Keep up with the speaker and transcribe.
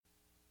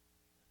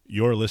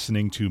You're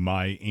listening to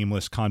My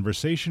Aimless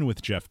Conversation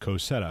with Jeff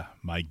Cosetta.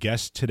 My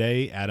guest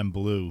today, Adam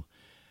Ballou.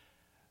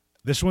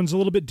 This one's a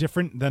little bit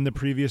different than the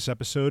previous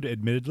episode,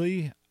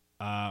 admittedly.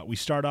 We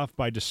start off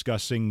by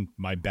discussing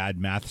my bad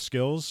math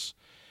skills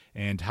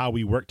and how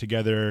we worked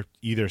together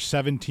either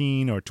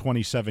 17 or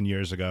 27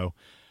 years ago.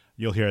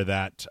 You'll hear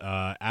that.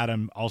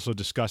 Adam also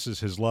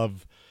discusses his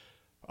love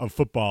of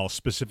football,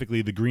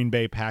 specifically the Green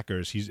Bay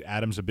Packers.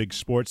 Adam's a big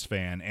sports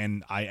fan,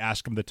 and I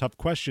ask him the tough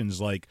questions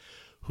like,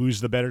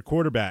 who's the better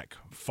quarterback,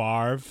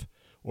 Favre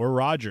or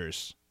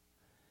Rodgers?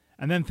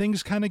 And then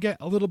things kind of get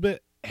a little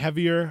bit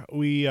heavier.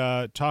 We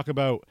talk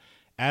about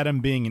Adam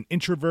being an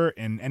introvert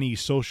and any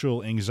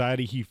social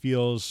anxiety he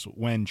feels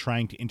when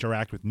trying to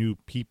interact with new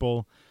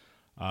people,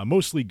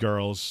 mostly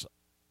girls.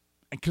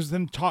 Because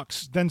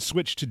then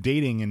switch to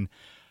dating and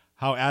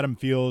how Adam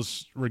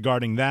feels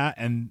regarding that.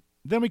 And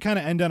then we kind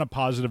of end on a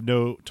positive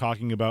note,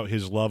 talking about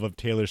his love of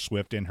Taylor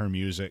Swift and her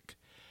music.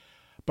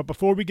 But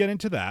before we get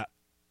into that,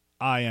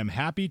 I am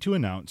happy to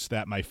announce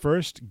that my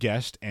first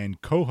guest and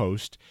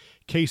co-host,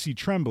 Casey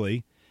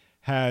Tremblay,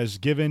 has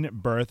given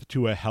birth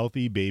to a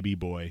healthy baby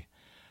boy.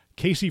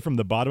 Casey, from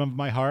the bottom of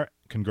my heart,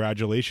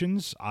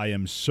 congratulations. I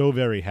am so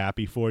very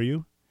happy for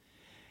you.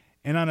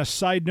 And on a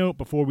side note,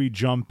 before we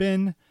jump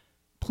in,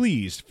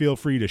 please feel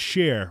free to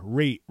share,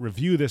 rate,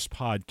 review this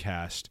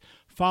podcast.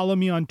 Follow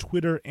me on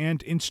Twitter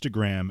and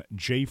Instagram,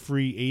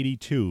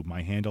 jfree82,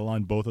 my handle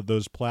on both of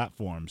those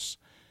platforms.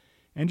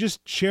 And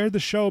just share the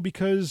show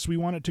because we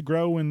want it to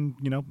grow, and,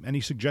 any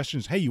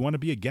suggestions, hey, you want to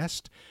be a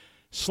guest?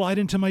 Slide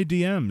into my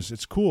DMs.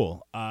 It's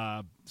cool.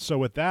 So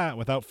with that,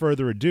 without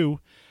further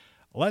ado,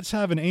 let's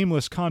have an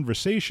aimless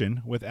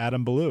conversation with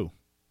Adam Ballou.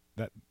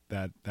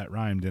 That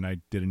rhymed, and I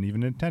didn't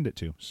even intend it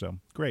to. So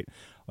great.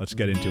 Let's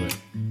get into it.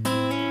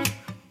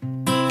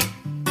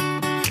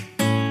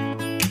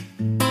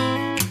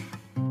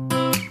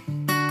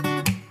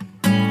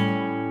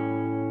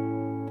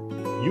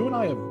 You and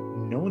I have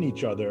known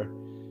each other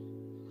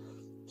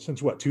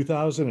since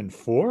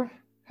 2004?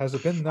 Has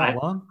it been that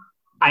long?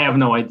 I have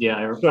no idea.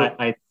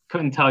 I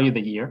couldn't tell you the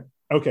year.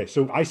 Okay,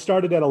 so I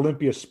started at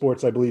Olympia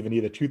Sports, I believe, in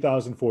either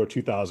 2004 or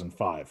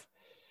 2005.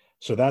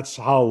 So that's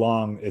how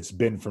long it's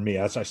been for me.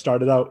 As I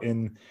started out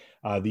in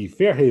the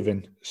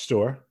Fairhaven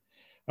store,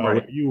 right,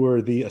 where you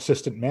were the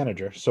assistant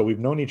manager. So we've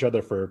known each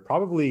other for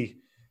probably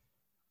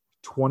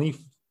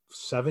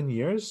 27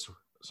 years.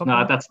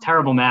 No, that's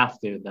terrible math,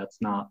 dude. That's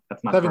not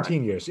 17 correct.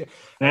 Years. Yeah.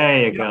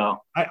 There you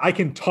go. I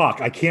can talk.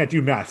 I can't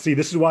do math. See,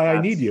 this is why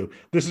I need you.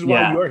 This is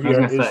why you're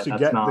here, is to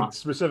get the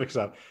specific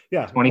stuff.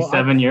 Yeah.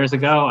 27 years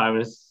ago, I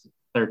was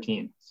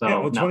 13.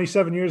 So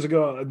 27 years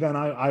ago, then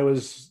I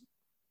was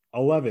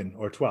 11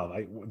 or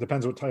 12.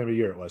 Depends what time of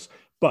year it was.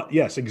 But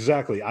yes,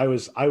 exactly. I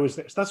was.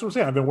 That's what I'm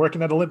saying. I've been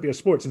working at Olympia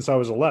Sports since I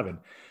was 11.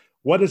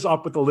 What is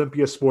up with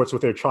Olympia Sports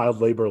with their child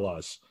labor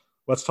laws?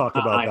 Let's talk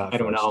about that. I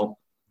don't know.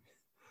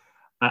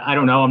 I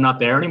don't know. I'm not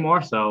there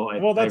anymore, so I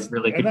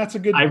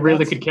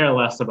really could care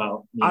less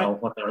about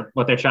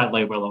what their child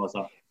labor laws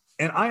are.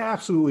 And I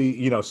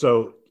absolutely,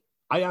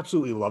 I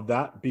absolutely love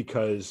that,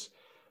 because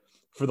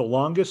for the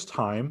longest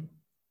time,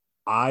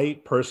 I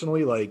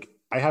personally,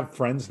 I have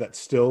friends that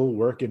still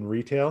work in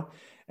retail,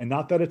 and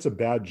not that it's a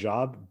bad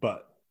job,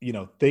 but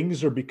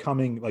things are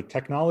becoming,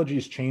 technology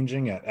is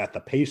changing at the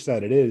pace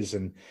that it is,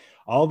 and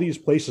all these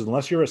places,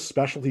 unless you're a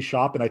specialty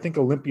shop, and I think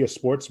Olympia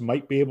Sports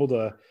might be able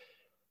to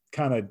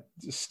kind of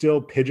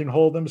still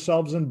pigeonhole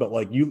themselves in,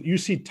 but you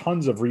see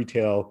tons of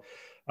retail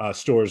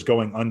stores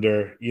going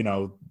under.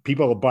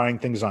 People are buying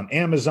things on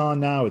Amazon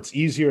now. It's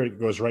easier. It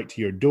goes right to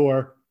your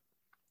door.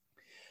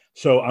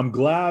 So I'm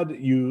glad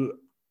you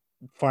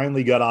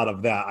finally got out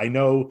of that. I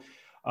know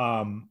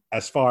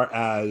as far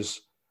as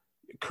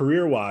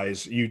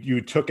career-wise, you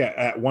took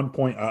at one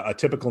point a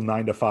typical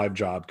 9-to-5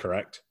 job,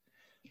 correct?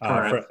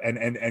 Correct.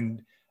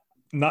 And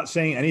not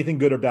saying anything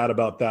good or bad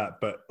about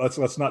that, but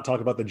let's not talk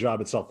about the job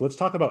itself. Let's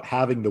talk about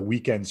having the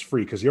weekends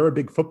free, because you're a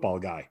big football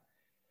guy.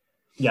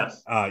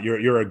 Yes.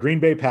 You're a Green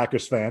Bay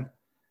Packers fan.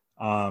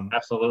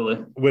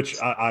 Absolutely. Which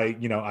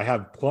I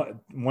have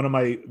one of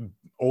my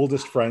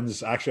oldest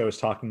friends. Actually, I was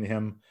talking to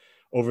him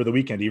over the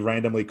weekend. He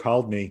randomly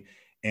called me,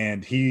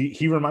 and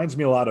he reminds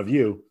me a lot of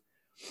you,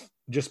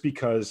 just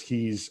because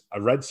he's a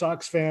Red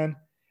Sox fan,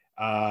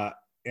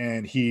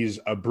 and he's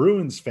a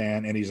Bruins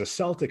fan, and he's a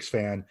Celtics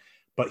fan,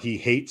 but he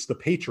hates the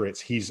Patriots.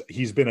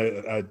 He's been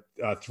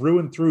a through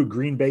and through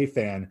Green Bay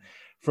fan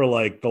for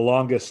the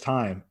longest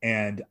time.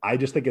 And I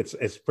just think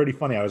it's pretty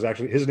funny.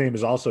 His name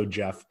is also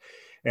Jeff.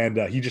 And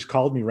he just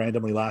called me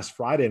randomly last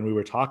Friday, and we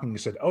were talking. He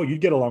said, "Oh,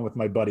 you'd get along with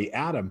my buddy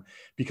Adam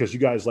because you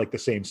guys like the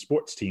same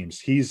sports teams."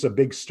 He's a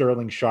big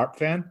Sterling Sharp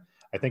fan.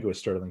 I think it was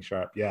Sterling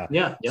Sharp. Yeah.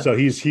 Yeah. So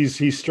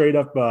he's straight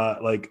up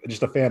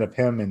just a fan of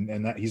him,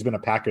 and that he's been a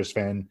Packers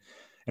fan.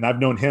 And I've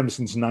known him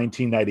since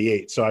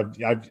 1998. So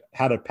I've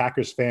had a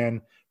Packers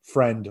fan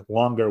friend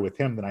longer with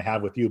him than I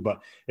have with you.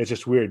 But it's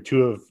just weird.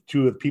 Two of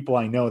the people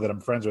I know that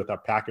I'm friends with are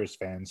Packers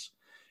fans.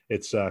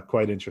 It's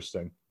quite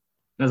interesting.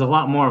 There's a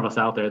lot more of us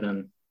out there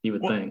than you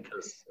would think.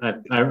 Because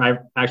I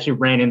actually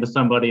ran into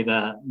somebody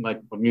that,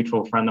 a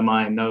mutual friend of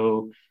mine,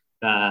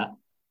 that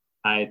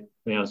I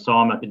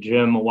saw him at the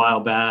gym a while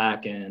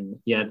back, and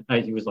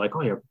he was like,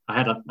 "Oh,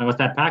 I was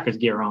that Packers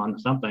gear on or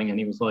something," and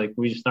he was like,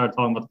 we just started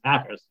talking about the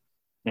Packers,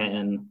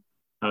 and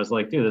I was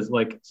like, dude, there's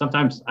like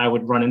sometimes I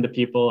would run into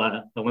people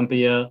at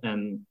Olympia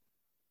and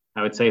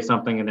I would say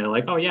something and they're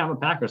like, "Oh yeah, I'm a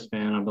Packers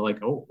fan." I'd be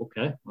like, "Oh,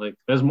 okay." Like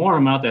there's more of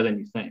them out there than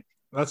you think.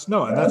 That's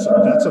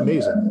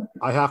amazing.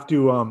 I have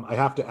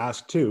to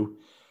ask too,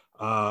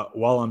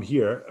 while I'm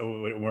here,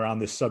 we're on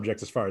this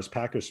subject as far as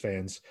Packers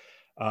fans.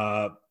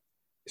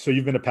 So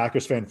you've been a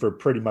Packers fan for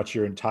pretty much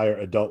your entire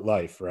adult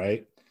life,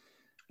 right?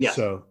 Yes.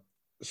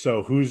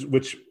 So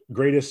which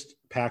greatest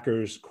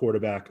Packers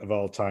quarterback of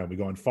all time? We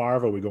going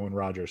Favre or we going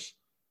Rodgers?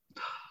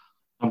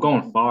 I'm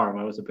going Favre.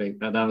 I was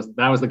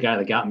that was the guy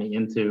that got me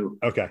into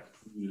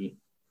the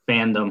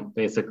fandom,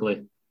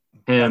 basically.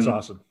 That's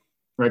awesome.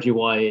 Reggie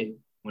White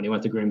when he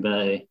went to Green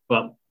Bay,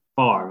 but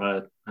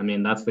Favre. I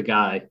mean, that's the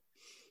guy.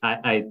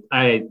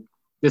 I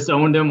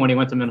disowned him when he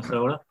went to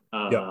Minnesota.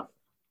 I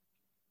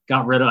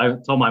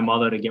told my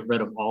mother to get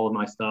rid of all of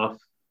my stuff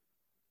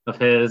of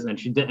his, and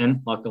she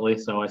didn't, luckily.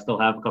 So I still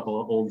have a couple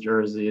of old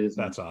jerseys.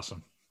 That's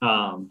awesome.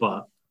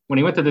 But when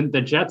he went to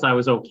the Jets, I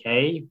was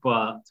okay.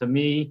 But to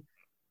me,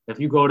 if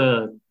you go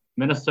to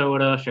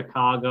Minnesota,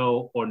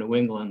 Chicago, or New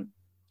England,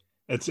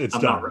 it's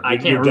done. I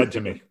can't. You're dead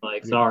to me.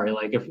 Like, sorry.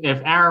 Like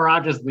if Aaron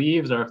Rodgers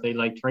leaves, or if they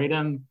like trade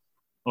him,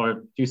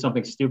 or do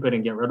something stupid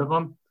and get rid of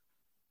him,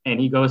 and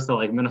he goes to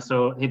like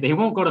Minnesota, they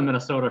won't go to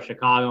Minnesota or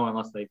Chicago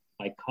unless they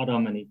like cut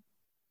him and he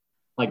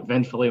like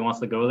eventually wants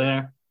to go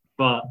there.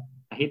 But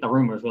I hate the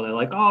rumors where they're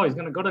like, "Oh, he's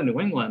gonna go to New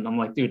England." I'm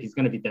like, dude, he's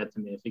gonna be dead to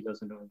me if he goes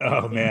to New England.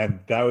 Oh man,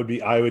 that would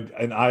be.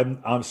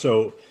 I'm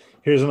so.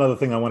 Here's another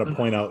thing I want to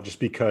point out, just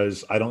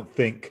because I don't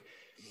think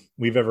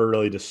we've ever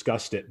really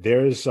discussed it.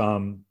 There's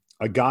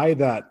a guy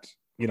that,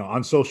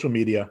 on social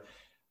media,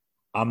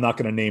 I'm not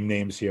going to name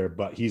names here,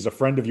 but he's a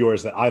friend of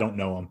yours that I don't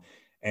know him.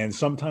 And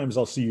sometimes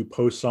I'll see you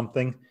post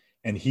something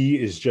and he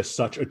is just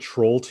such a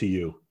troll to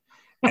you.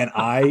 And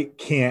I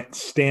can't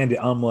stand it.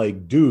 I'm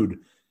like, dude,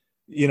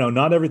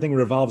 not everything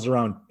revolves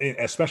around,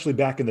 especially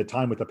back in the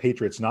time with the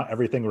Patriots, not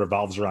everything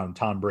revolves around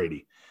Tom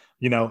Brady.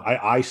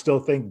 I still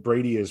think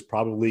Brady is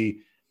probably,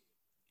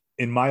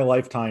 in my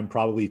lifetime,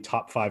 probably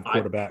top 5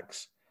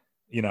 quarterbacks,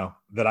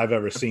 that I've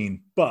ever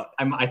seen. But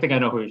I think I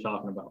know who you're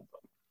talking about.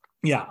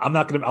 Yeah, I'm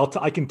not going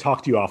to, I can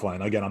talk to you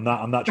offline. Again, I'm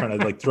not trying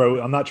to like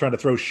I'm not trying to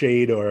throw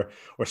shade or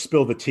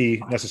spill the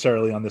tea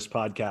necessarily on this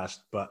podcast,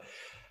 but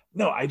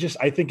no, I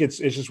think it's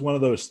just one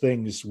of those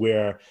things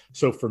where,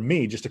 so for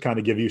me, just to kind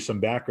of give you some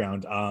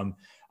background, I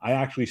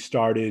actually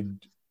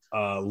started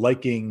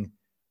liking,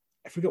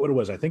 I forget what it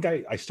was. I think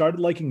I started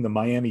liking the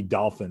Miami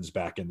Dolphins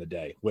back in the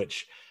day,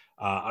 which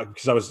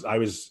because I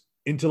was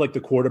into like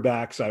the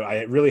quarterbacks.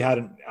 I really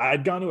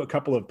I'd gone to a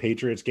couple of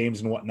Patriots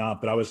games and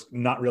whatnot, but I was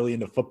not really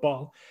into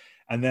football.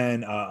 And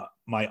then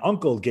my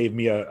uncle gave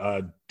me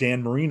a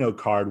Dan Marino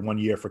card one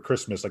year for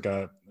Christmas, like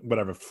a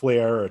whatever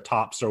Flair or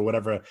Topps or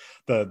whatever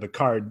the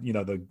card,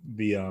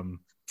 the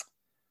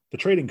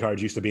trading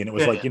cards used to be. And it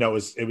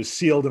was it was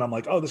sealed. And I'm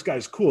like, oh, this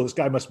guy's cool. This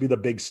guy must be the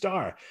big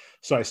star.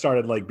 So I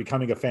started like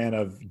becoming a fan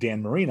of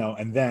Dan Marino.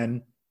 And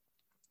then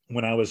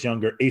when I was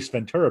younger, Ace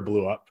Ventura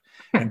blew up.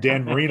 And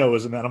Dan Marino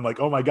was in that. I'm like,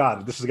 oh my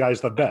God, this guy's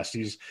the best.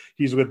 He's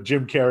with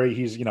Jim Carrey.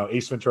 He's,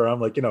 Ace Ventura.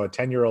 I'm like, a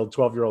 10-year-old,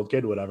 12-year-old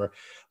kid, whatever.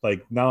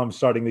 Like now I'm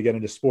starting to get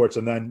into sports.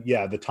 And then,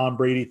 the Tom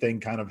Brady thing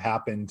kind of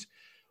happened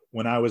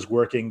when I was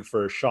working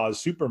for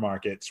Shaw's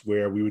Supermarkets,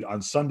 where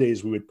on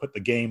Sundays, we would put the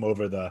game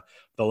over the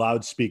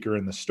loudspeaker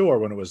in the store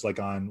when it was like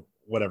on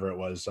whatever it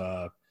was,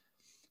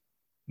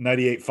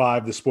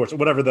 98.5, the sports,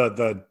 whatever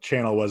the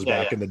channel was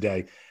back in the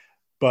day.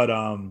 But,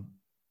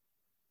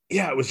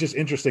 it was just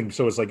interesting.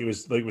 So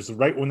it was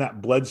right when that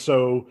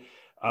Bledsoe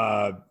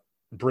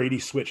Brady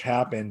switch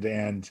happened.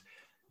 And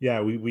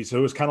so it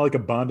was kind of like a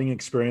bonding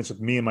experience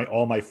with me and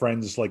all my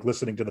friends, like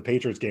listening to the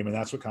Patriots game. And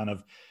that's what kind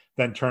of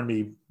then turned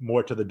me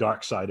more to the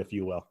dark side, if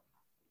you will.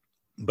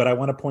 But I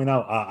want to point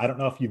out, I don't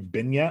know if you've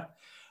been yet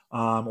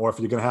or if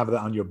you're going to have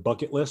that on your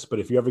bucket list, but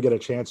if you ever get a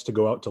chance to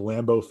go out to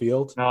Lambeau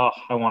Field. Oh,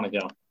 I want to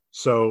go.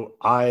 So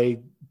I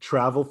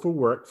travel for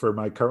work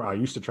I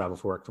used to travel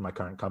for work for my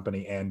current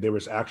company. And there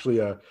was actually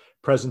a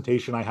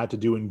presentation I had to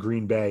do in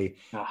Green Bay.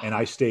 And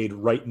I stayed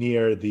right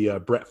near the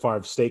Brett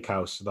Favre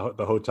Steakhouse,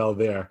 the hotel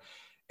there.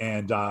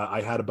 And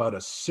I had about a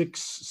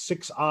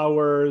six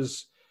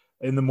hours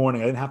in the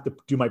morning. I didn't have to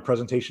do my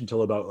presentation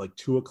till about like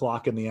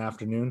 2:00 in the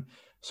afternoon.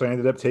 So I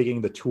ended up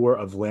taking the tour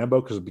of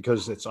Lambeau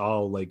because it's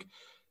all like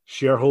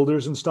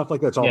shareholders and stuff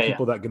like that. It's all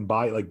people that can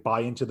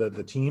buy into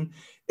the team.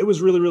 It was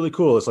really, really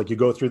cool. It's like you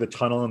go through the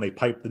tunnel and they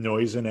pipe the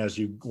noise in as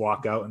you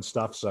walk out and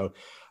stuff. So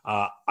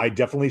I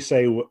definitely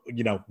say,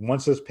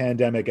 once this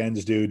pandemic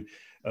ends, dude,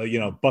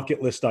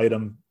 bucket list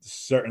item,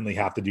 certainly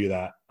have to do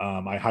that.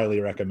 I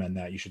highly recommend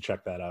that. You should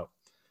check that out.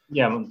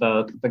 Yeah.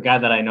 The guy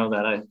that I know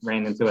that I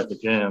ran into at the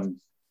gym,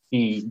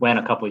 he went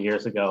a couple of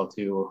years ago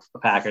to a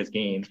Packers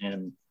game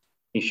and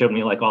he showed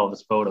me like all of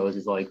his photos.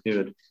 He's like,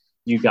 dude,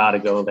 you got to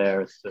go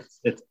there.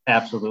 It's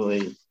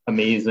absolutely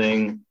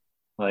amazing.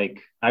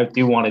 Like I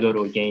do want to go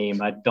to a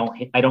game. I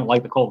don't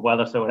like the cold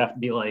weather, so it would have to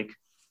be like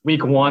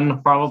week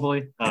 1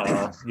 probably.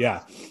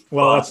 Yeah.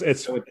 Well,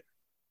 it's go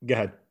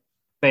ahead.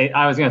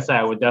 I was gonna say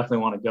I would definitely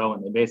want to go,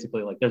 and they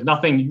basically like there's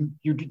nothing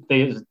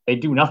they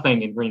do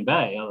nothing in Green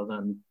Bay other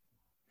than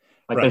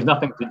like Right. there's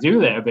nothing to do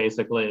there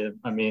basically.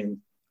 I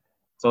mean,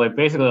 so they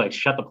basically like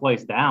shut the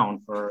place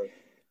down for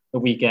the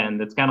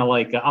weekend. It's kind of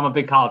like I'm a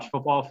big college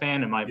football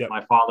fan, and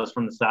my father's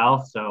from the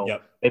South, so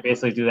they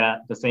basically do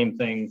the same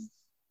thing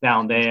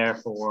down there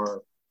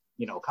for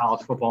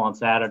college football on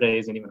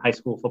Saturdays and even high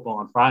school football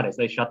on Fridays.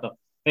 They shut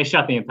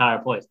the entire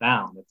place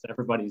down. It's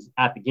everybody's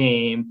at the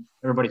game,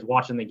 everybody's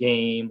watching the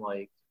game.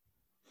 Like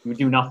you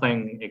do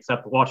nothing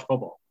except watch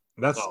football.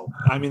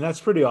 I mean, that's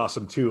pretty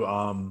awesome too.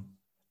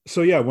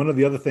 So yeah, one of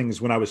the other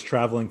things when I was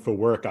traveling for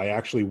work, I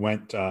actually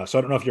went. So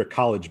I don't know if you're a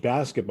college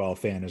basketball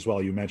fan as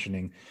well. You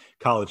mentioning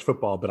college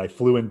football, but I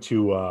flew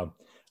into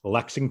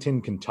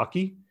Lexington,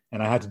 Kentucky,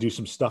 and I had to do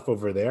some stuff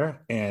over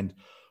there. And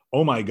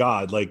oh my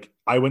God, like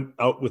I went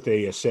out with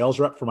a sales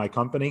rep for my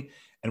company,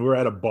 and we were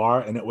at a bar,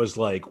 and it was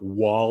like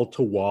wall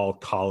to wall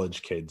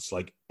college kids,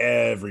 like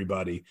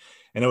everybody.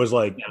 And it was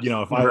like,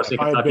 if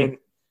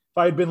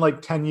I had been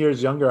like 10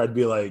 years younger, I'd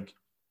be like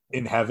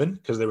in heaven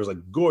because there was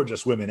like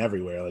gorgeous women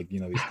everywhere, like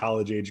these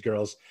college age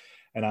girls.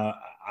 And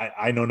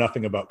I know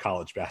nothing about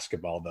college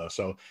basketball though,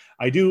 so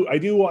I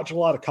do watch a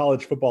lot of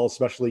college football,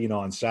 especially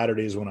on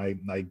Saturdays when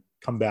I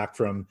come back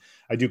from.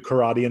 I do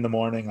karate in the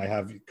morning. I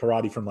have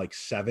karate from like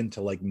 7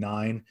 to like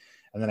 9,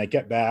 and then I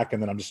get back,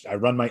 and then I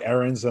run my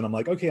errands, and I'm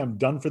like, okay, I'm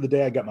done for the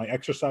day. I got my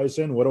exercise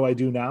in. What do I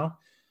do now?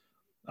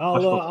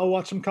 I'll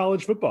watch some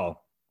college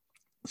football.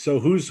 So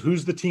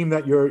who's the team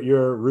that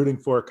you're rooting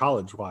for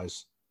college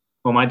wise?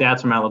 Well, my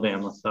dad's from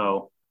Alabama,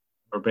 so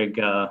we're big.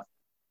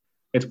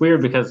 It's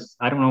weird because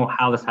I don't know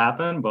how this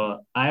happened, but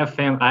I have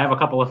a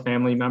couple of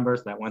family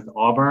members that went to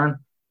Auburn,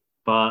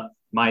 but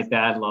my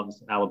dad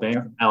loves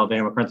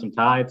Alabama Crimson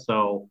Tide,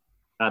 so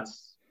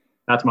that's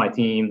my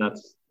team.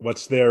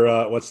 What's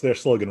their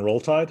slogan?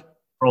 Roll Tide.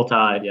 Roll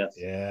Tide, yes.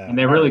 Yeah, and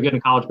they're really good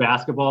in college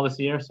basketball this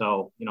year,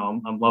 so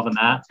I'm loving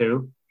that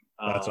too.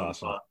 That's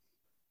awesome.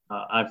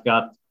 I've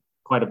got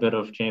quite a bit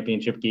of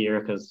championship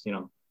gear because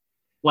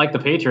like the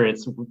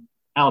Patriots,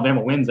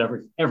 Alabama wins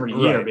every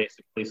year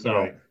basically.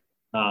 So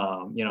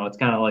it's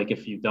kind of like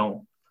if they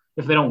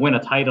don't win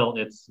a title,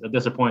 it's a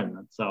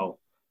disappointment. So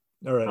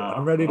all right,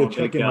 I'm ready to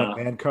check in my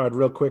man card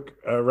real quick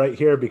right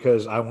here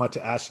because I want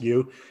to ask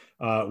you.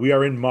 We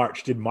are in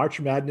March. Did March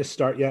Madness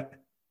start yet?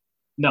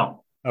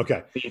 No.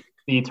 Okay.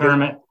 The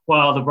tournament.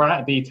 Well,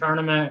 the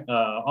tournament.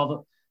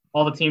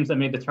 All the teams that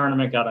made the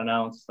tournament got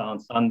announced on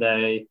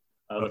Sunday.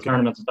 The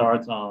tournament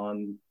starts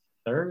on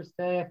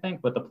Thursday, I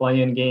think, with the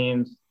play-in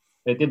games.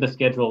 They did the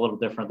schedule a little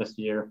different this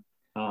year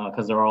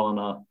because they're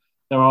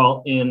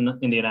all in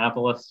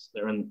Indianapolis.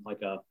 They're in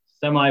like a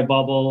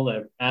semi-bubble.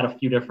 They're at a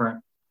few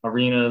different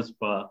arenas,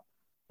 but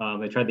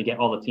they tried to get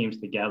all the teams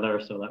together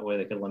so that way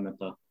they could limit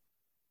the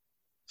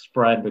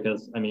spread.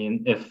 Because I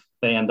mean, if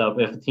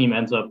a team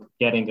ends up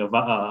getting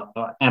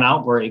an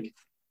outbreak,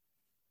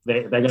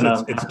 they're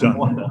gonna it's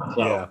done.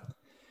 So. Yeah.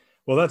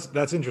 Well,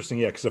 that's interesting.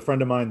 Yeah, because a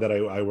friend of mine that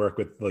I work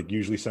with like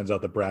usually sends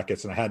out the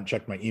brackets, and I hadn't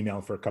checked my email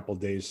for a couple of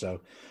days,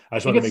 so I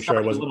just wanted to make sure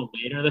I wasn't a little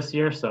later this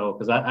year. So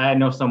because I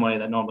know somebody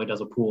that normally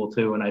does a pool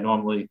too, and I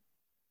normally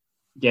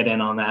get in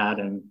on that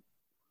and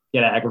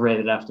get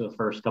aggravated after the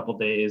first couple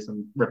of days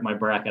and rip my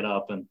bracket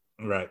up and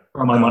throw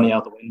my money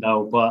out the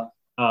window. But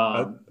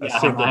I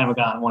haven't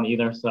gotten one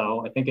either,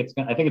 so I think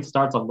it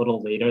starts a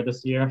little later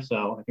this year.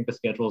 So I think the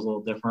schedule is a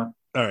little different.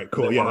 All right,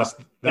 cool. Yeah, that's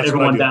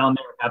everyone down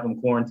there and have them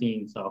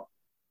quarantined. So.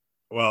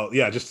 Well,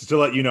 yeah, just to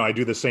let you know, I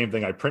do the same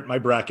thing. I print my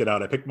bracket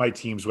out. I pick my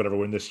teams, whatever.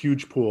 We're in this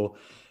huge pool.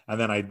 And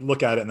then I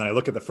look at it, and then I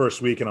look at the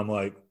first week, and I'm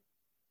like,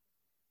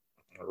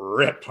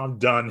 rip, I'm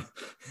done.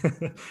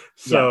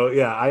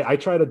 I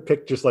try to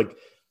pick just like,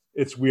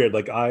 it's weird.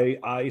 Like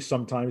I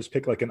sometimes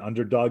pick like an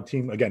underdog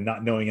team. Again,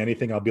 not knowing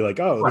anything, I'll be like,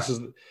 oh,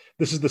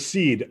 this is the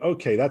seed.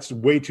 Okay, that's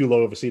way too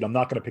low of a seed. I'm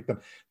not going to pick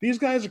them. These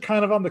guys are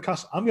kind of on the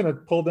cusp. I'm going to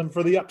pull them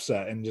for the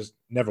upset, and just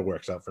never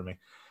works out for me.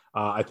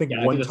 I think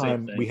one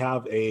time we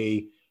have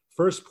a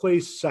first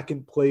place,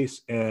 second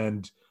place,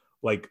 and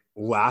like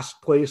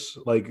last place,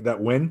 like that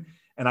win.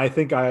 And I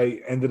think I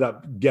ended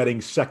up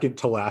getting second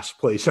to last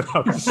place. And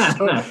I was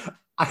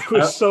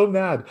so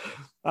mad.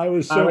 I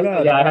was so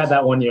mad. Yeah, I had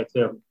that one year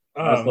too.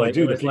 I was like,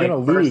 dude, if you're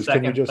going to lose,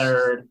 second, can you just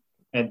third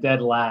and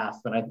dead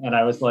last? And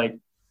I was like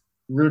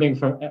rooting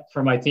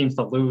for my teams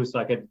to lose so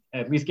I could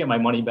at least get my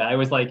money back. I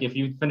was like, if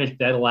you finish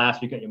dead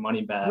last, you get your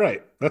money back.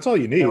 Right. That's all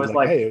you need. It was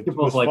like hey,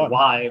 people's like fun.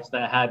 Wives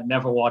that had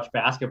never watched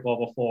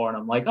basketball before. And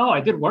I'm like, oh, I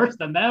did worse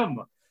than them.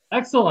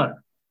 Excellent.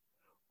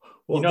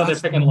 Well, they're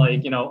picking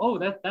like,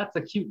 that's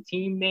a cute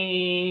team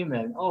name.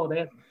 And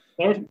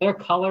their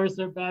colors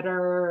are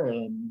better.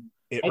 And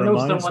I know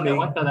someone that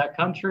went to that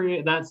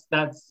country. That's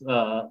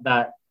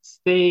that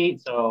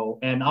state. So,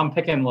 and I'm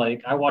picking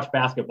like, I watch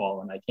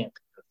basketball and I can't.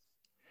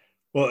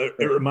 Well,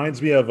 it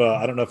reminds me of,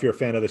 I don't know if you're a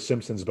fan of The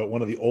Simpsons, but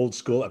one of the old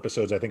school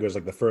episodes, I think it was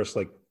like the first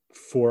like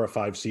 4 or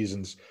 5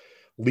 seasons,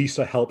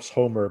 Lisa helps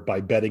Homer by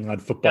betting on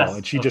football,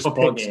 and Yes, a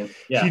football game.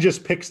 Yeah. she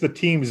just picks the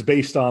teams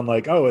based on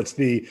like, oh, it's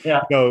the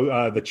Yeah.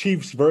 the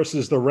Chiefs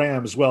versus the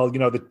Rams. Well,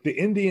 the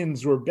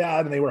Indians were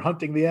bad and they were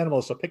hunting the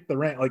animals, so pick the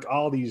Ram. Like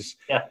all these.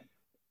 Yeah.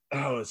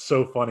 Oh, it's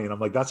so funny, and I'm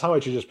like, that's how I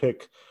should just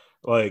pick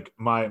like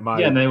my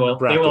Yeah, and they were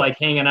bracket. like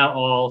hanging out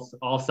all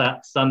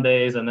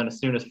Sundays, and then as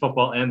soon as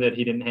football ended,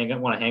 he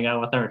didn't want to hang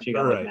out with her, and she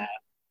got like mad.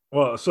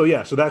 Well, so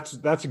yeah, so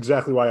that's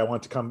exactly why I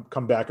want to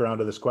come back around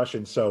to this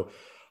question. So,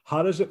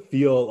 how does it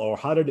feel, or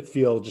how did it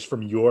feel, just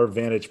from your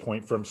vantage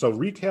point? So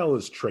retail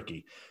is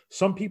tricky.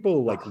 Some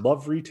people like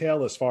love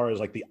retail as far as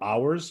like the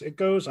hours it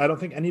goes. I don't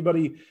think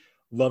anybody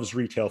loves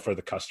retail for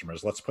the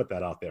customers. Let's put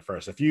that out there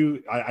first.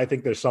 I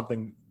think there's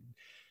something.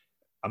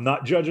 I'm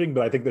not judging,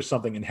 but I think there's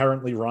something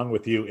inherently wrong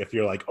with you if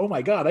you're like, oh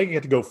my God, I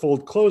get to go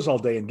fold clothes all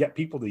day and get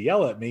people to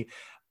yell at me.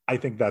 I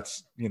think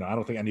that's, I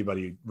don't think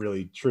anybody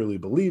really truly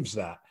believes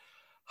that.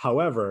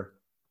 However,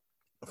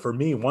 for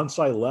me, once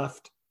I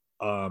left,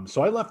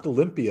 so I left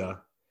Olympia,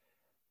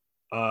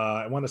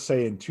 I want to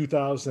say in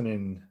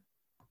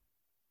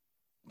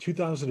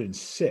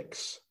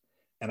 2006,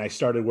 and I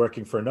started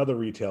working for another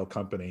retail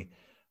company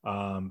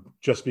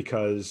just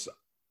because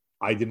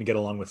I didn't get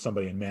along with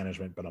somebody in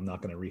management, but I'm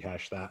not going to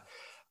rehash that.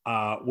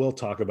 We'll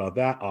talk about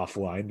that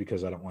offline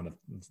because I don't want to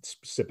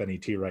sip any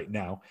tea right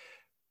now.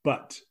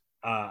 But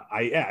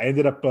I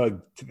ended up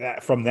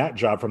from that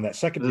job, from that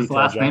second retail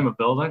job. His last name a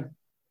building?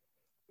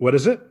 What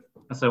is it?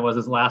 So was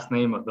his last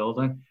name a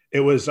building?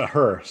 It was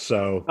her.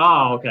 So.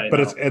 Oh, okay.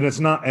 But it's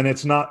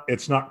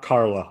not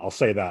Carla. I'll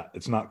say that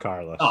it's not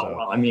Carla. Oh, so.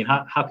 Well, I mean,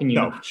 how can you?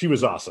 No, she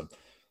was awesome.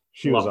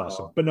 She was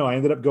awesome. But no, I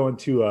ended up going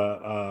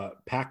to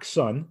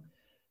PacSun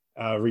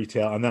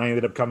retail, and then I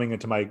ended up coming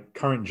into my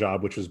current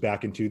job, which was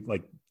back into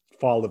like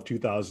fall of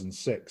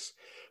 2006.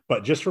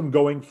 But just from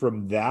going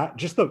from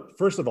that,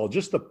 first of all,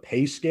 the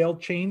pay scale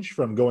change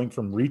from going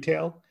from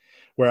retail,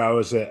 where I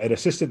was an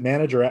assistant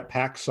manager at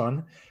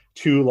PacSun,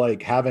 to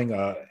like having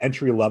a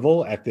entry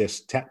level at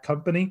this tech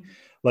company.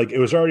 Like it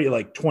was already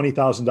like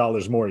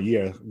 $20,000 more a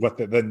year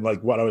than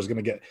like what I was going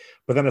to get.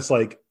 But then it's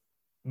like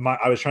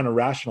I was trying to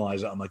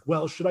rationalize it. I'm like,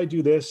 well, should I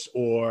do this,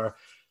 or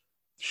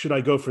should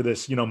I go for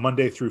this,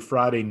 Monday through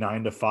Friday,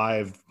 9 to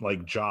 5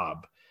 like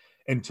job?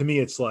 And to me,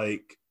 it's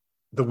like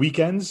the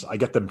weekends, I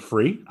get them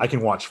free. I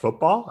can watch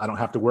football. I don't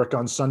have to work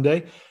on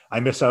Sunday. I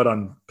miss out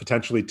on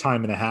potentially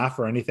time and a half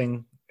or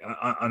anything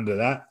under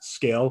that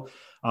scale.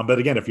 But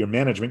again, if you're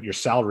management, your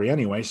salary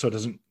anyway, so it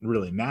doesn't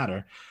really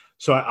matter.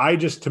 So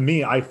to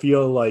me, I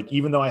feel like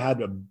even though I had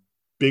a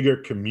bigger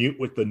commute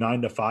with the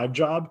 9 to 5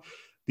 job,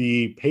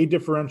 the pay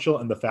differential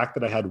and the fact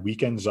that I had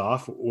weekends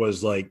off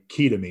was like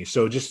key to me.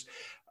 So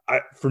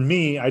for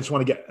me, I just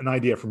want to get an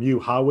idea from you.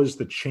 How was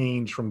the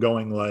change from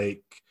going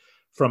like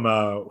from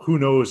who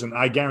knows? And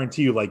I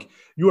guarantee you, like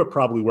you were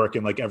probably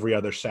working like every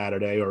other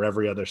Saturday or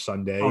every other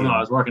Sunday. Oh no, I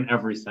was working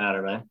every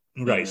Saturday.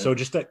 Right. Yeah. So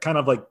just that kind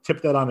of like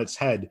tip that on its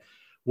head.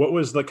 What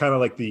was the kind of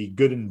like the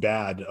good and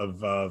bad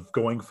of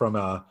going from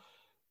I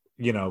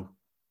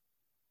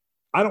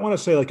don't want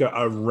to say like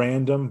a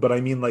random, but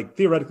I mean like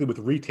theoretically with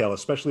retail,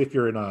 especially if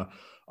you're in a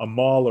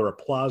mall or a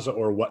plaza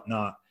or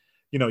whatnot,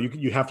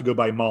 you have to go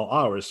by mall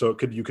hours. So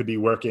you could be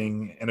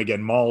working. And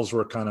again, malls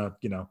were kind of,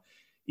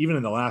 even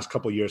in the last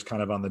couple of years,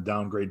 kind of on the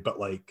downgrade, but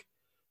like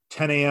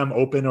 10 a.m.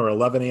 open or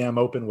 11 a.m.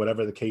 open,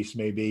 whatever the case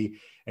may be.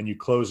 And you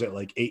close at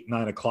like 8,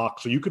 9 o'clock.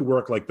 So you could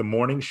work like the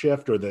morning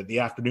shift or the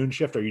afternoon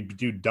shift, or you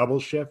do double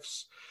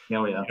shifts.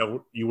 Oh, yeah.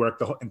 You work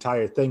the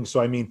entire thing.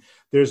 So, I mean,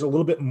 there's a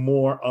little bit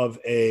more of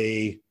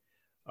a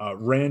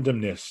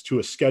randomness to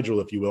a schedule,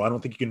 if you will. I don't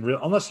think you can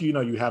unless,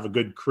 you have a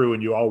good crew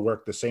and you all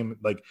work the same,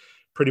 like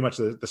pretty much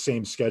the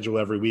same schedule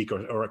every week,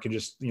 or it can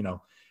just,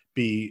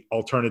 be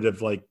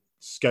alternative, like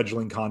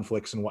scheduling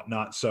conflicts and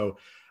whatnot. So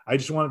I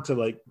just wanted to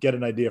like get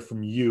an idea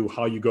from you,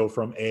 how you go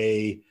from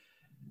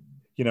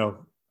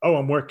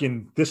I'm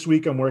working this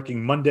week. I'm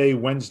working Monday,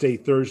 Wednesday,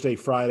 Thursday,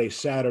 Friday,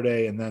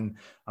 Saturday. And then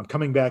I'm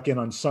coming back in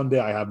on Sunday.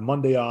 I have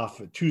Monday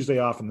off, Tuesday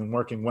off, and then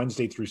working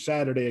Wednesday through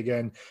Saturday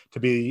again to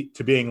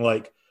being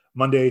like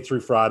Monday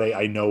through Friday.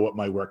 I know what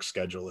my work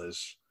schedule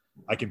is.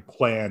 I can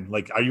plan.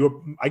 Like, are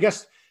you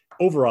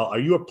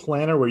a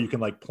planner where you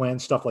can like plan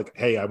stuff like,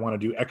 hey, I want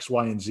to do X,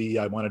 Y, and Z.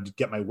 I want to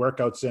get my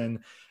workouts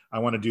in. I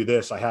want to do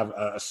this. I have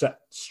a set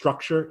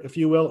structure, if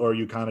you will, or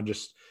you kind of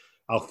just,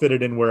 I'll fit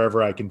it in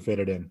wherever I can fit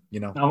it in,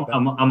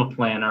 I'm a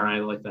planner.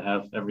 I like to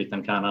have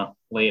everything kind of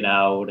laid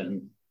out.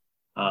 And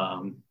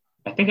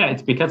I think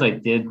it's because I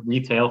did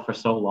retail for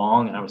so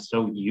long and I was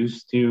so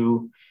used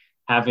to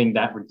having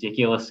that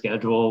ridiculous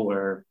schedule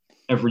where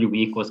every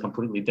week was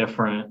completely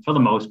different for the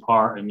most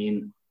part. I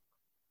mean,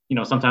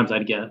 sometimes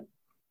I'd get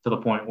to the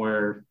point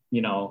where,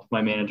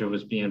 my manager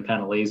was being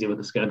kind of lazy with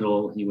the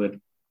schedule. He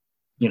would,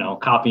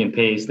 copy and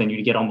paste, then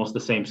you'd get almost the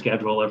same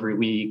schedule every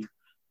week.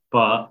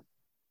 But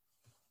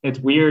it's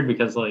weird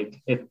because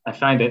I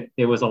find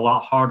it was a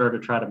lot harder to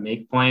try to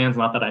make plans.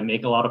 Not that I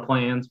make a lot of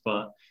plans,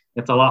 but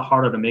it's a lot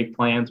harder to make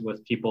plans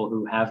with people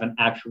who have an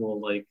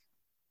actual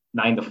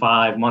 9 to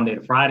 5, Monday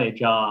to Friday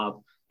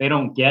job. They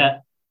don't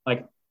get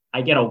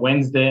I get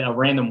a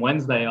random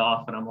Wednesday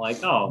off, and I'm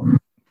like, oh,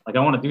 like I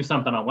want to do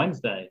something on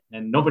Wednesday,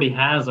 and nobody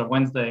has a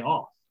Wednesday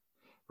off.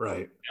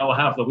 Right. They all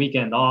have the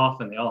weekend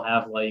off, and they all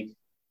have like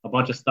a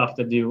bunch of stuff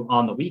to do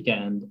on the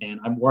weekend, and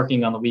I'm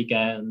working on the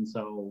weekend,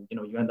 so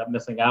you end up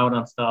missing out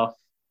on stuff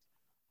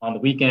on the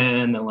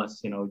weekend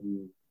unless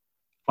you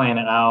plan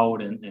it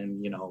out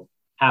and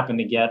happen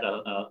to get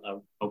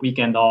a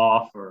weekend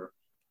off or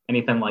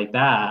anything like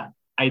that.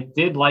 I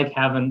did like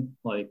having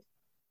like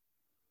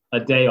a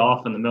day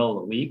off in the middle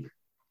of the week.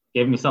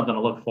 Gave me something to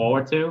look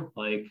forward to.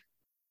 Like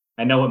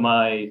I know with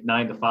my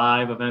 9 to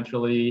 5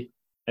 eventually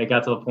it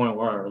got to the point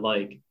where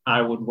like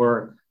I'd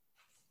work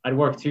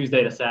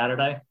Tuesday to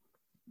Saturday.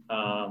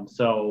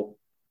 So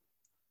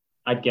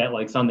I'd get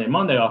like Sunday and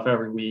Monday off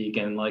every week.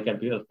 And like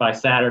by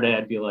Saturday,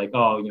 I'd be like,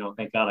 oh,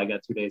 thank God I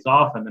got 2 days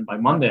off. And then by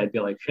Monday, I'd be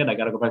like, shit, I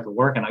got to go back to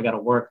work and I got to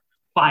work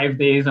 5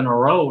 days in a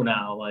row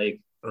now. Like,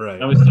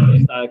 right. I was so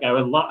like, I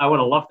would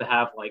have loved to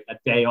have like a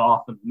day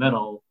off in the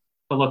middle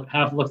to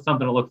have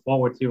something to look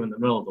forward to in the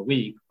middle of the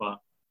week. But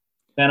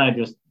then I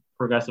just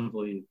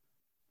progressively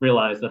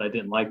realized that I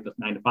didn't like the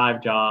 9 to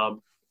 5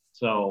 job.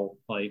 So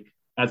like,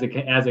 as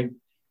it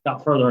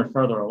got further and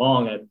further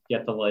along, I'd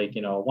get to like,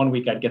 1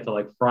 week I'd get to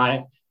like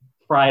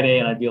Friday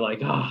and I'd be like,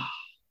 oh,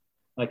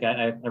 like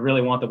I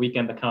really want the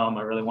weekend to come.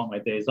 I really want my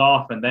days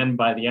off. And then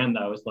by the end,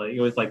 it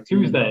was like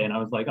Tuesday and I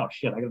was like, oh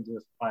shit, I got to do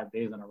this 5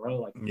 days in a row.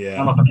 Like, yeah,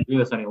 I'm not going to do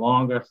this any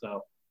longer.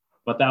 So,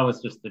 but that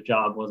was just, the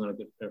job wasn't a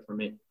good fit for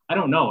me. I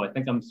don't know. I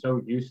think I'm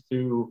so used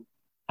to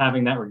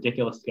having that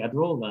ridiculous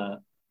schedule that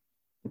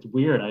it's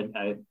weird.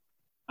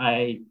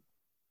 I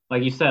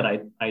like you said,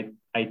 I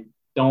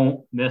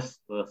don't miss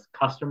the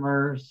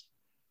customers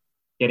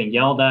getting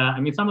yelled at.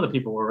 I mean, some of the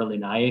people were really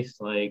nice.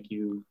 Like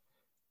I'm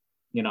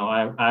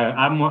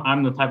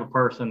the type of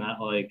person that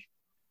like,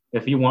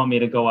 if you want me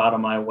to go out of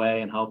my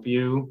way and help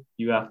you,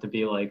 you have to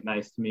be like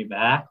nice to me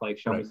back, like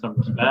show me some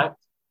respect.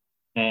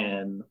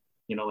 And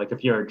like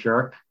if you're a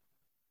jerk,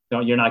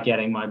 you're not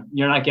getting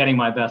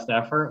my best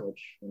effort,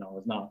 which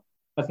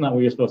that's not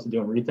what you're supposed to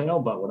do in retail,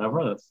 but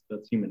whatever,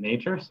 that's human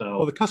nature. So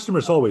well, the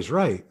customer's always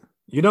right.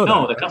 No,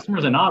 that, the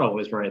customers are not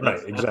always right. Right,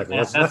 exactly.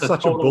 That's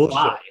such a bullshit.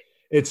 Lie.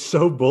 It's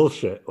so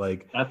bullshit.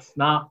 Like that's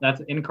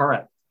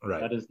incorrect.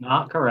 Right. That is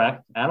not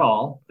correct at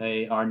all.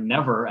 They are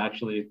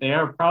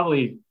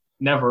probably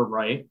never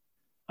right.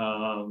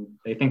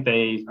 They think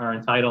they are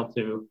entitled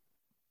to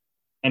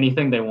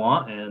anything they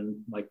want,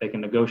 and like they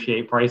can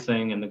negotiate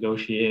pricing and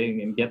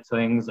negotiating and get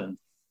things. And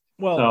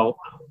so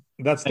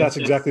that's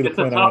exactly the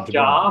point. It's a tough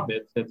job.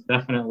 It's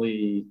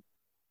definitely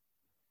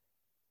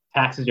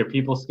taxes your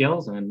people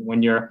skills. And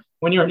when you're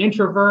an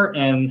introvert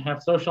and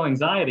have social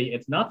anxiety,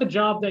 it's not the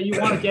job that you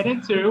want to get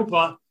into.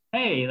 But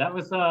hey, that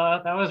was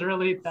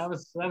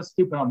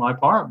stupid on my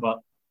part. But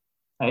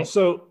hey.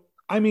 So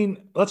I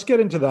mean, let's get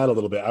into that a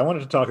little bit. I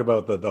wanted to talk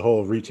about the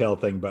whole retail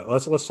thing, but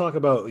let's talk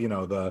about you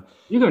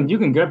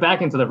can go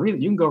back into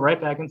you can go right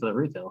back into the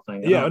retail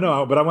thing. Yeah,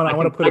 no, but I want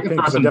to put a pin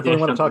because I definitely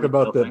want to talk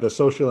about the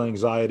social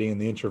anxiety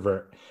and the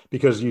introvert,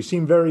 because you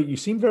seem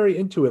very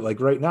into it. Like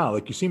right now,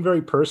 like you seem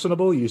very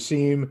personable. You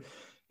seem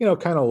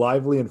kind of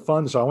lively and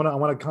fun. So I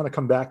want to kind of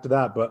come back to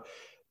that. But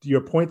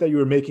your point that you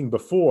were making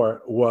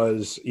before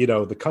was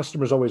the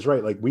customer's always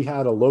right. Like we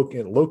had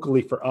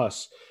locally for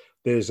us,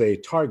 there's a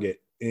Target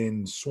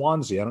in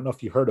Swansea. I don't know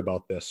if you heard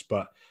about this,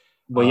 but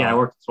I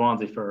worked in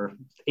Swansea for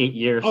 8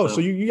 years. Oh, so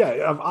you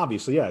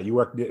obviously you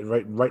worked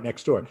right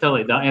next door until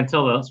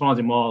the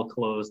Swansea Mall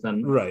closed.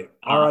 And right,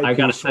 I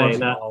gotta say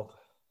that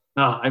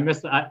I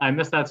missed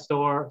that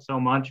store so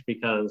much,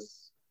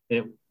 because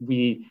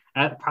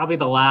at probably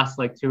the last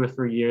like 2 or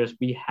 3 years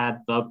we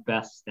had the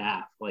best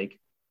staff. Like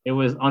it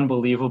was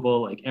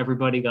unbelievable. Like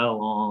everybody got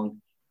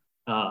along.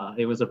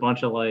 It was a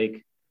bunch of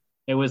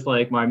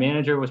my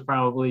manager was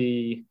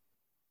probably,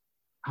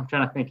 I'm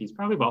trying to think, he's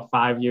probably about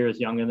 5 years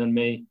younger than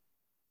me.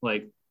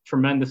 Like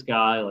tremendous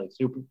guy, like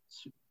super,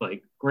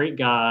 like great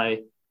guy,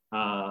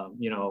 kind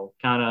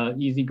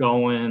of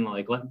easygoing,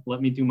 like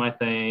let me do my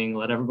thing,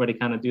 let everybody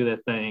kind of do their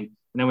thing.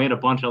 And then we had a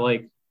bunch of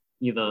like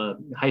either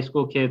high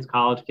school kids,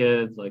 college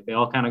kids, like they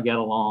all kind of get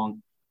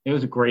along. It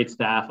was a great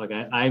staff. Like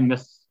I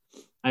miss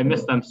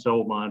them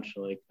so much.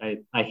 Like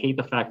I hate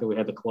the fact that we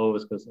had to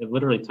close, because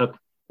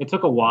it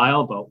took a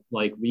while, but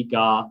like we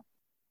got,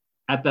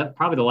 at that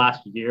probably the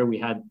last year, we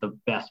had the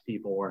best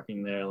people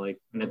working there. Like,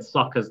 and it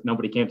sucked because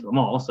nobody came to the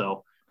mall.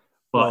 So,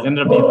 but it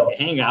ended up being like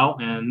a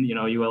hangout, and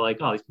you were like,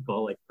 oh, these people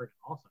are like freaking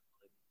awesome.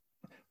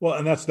 Well,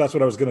 and that's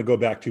what I was going to go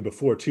back to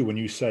before too, when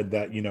you said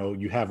that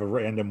you have a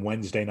random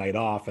Wednesday night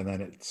off, and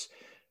then it's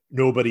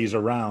nobody's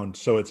around.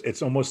 So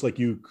it's almost like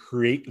you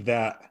create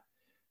that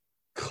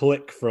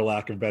clique, for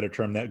lack of a better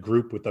term, that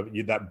group with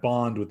that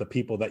bond with the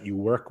people that you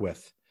work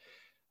with.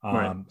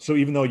 Right. So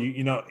even though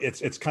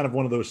it's kind of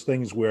one of those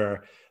things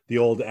where the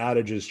old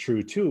adage is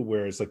true too,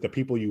 where it's like the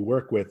people you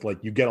work with,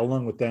 like you get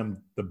along with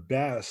them the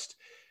best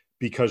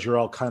because you're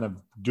all kind of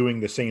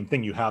doing the same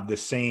thing. You have the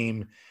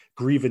same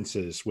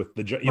grievances with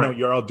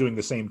you're all doing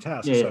the same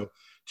tasks. Yeah. So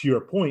to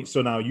your point,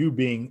 so now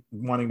you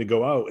wanting to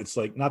go out, it's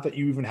like not that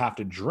you even have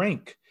to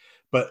drink,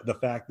 But the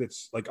fact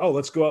that's like, oh,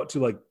 let's go out to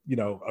like,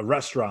 a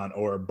restaurant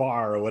or a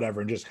bar or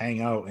whatever and just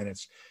hang out. And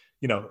it's,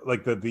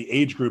 like the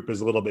age group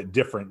is a little bit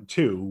different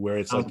too, where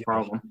it's like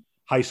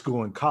high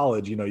school and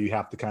college, you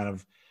have to kind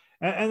of,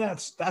 and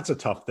that's a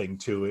tough thing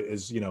too,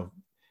 is,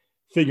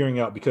 figuring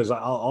out, because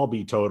I'll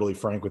be totally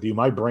frank with you.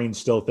 My brain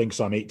still thinks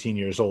I'm 18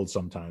 years old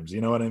sometimes. You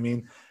know what I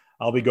mean?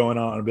 I'll be going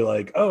out and be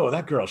like, oh,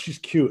 that girl, she's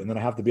cute. And then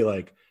I have to be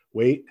like,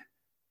 wait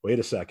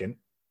a second.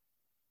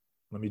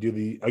 Let me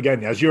do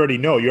again, as you already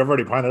know, you've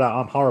already pointed out,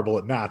 I'm horrible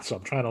at math. So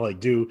I'm trying to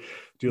like do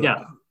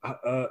yeah.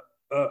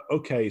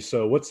 Okay.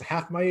 So what's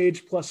half my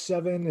age plus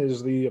 7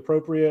 is the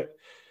appropriate.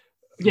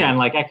 Yeah. And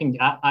like,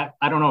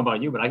 I don't know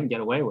about you, but I can get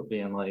away with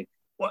being like,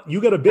 well,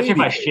 you got a baby. If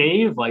I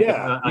shave, like,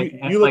 yeah,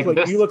 you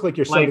look like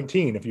you're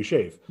 17 if you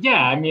shave.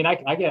 Yeah. I mean,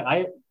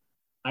 I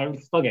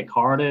still get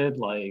carded.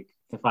 Like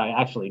if I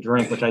actually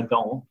drink, which I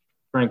don't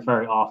drink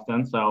very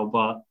often. So,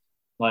 but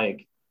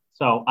like,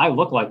 so I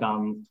look like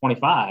I'm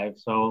 25.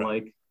 So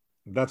like,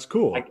 that's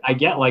cool. I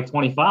get like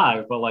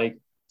 25, but like,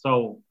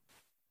 so,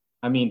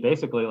 I mean,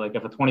 basically like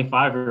if a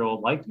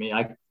 25-year-old liked me,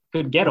 I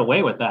could get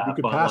away with that.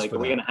 But like, are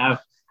we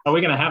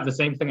going to have the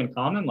same thing in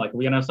common? Like, are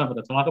we going to have something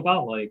to talk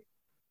about? Like,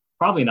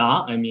 probably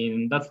not. I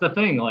mean, that's the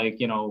thing. Like,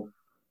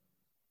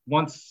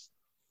 once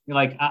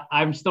like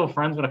I'm still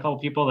friends with a couple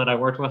people that I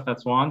worked with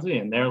at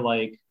Swansea, and they're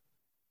like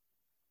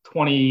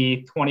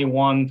 20,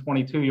 21,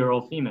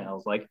 22-year-old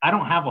females. Like, I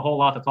don't have a whole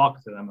lot to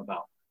talk to them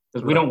about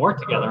because we don't work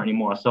together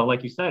anymore. So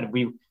like you said,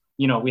 we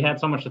had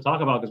so much to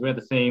talk about because we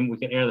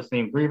could air the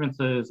same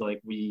grievances.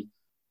 Like we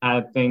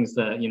had things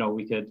that,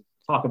 we could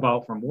talk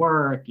about from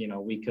work,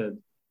 we could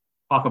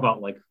talk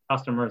about like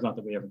customers, not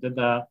that we ever did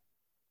that.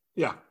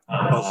 Yeah.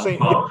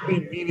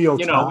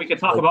 We could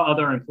talk about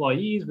other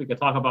employees. We could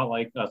talk about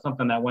like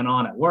something that went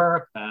on at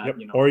work that,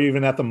 or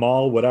even at the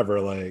mall, whatever.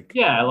 Like,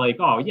 yeah, like,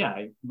 oh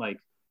yeah. Like,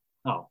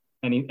 oh,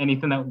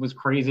 anything that was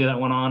crazy that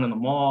went on in the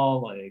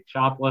mall, like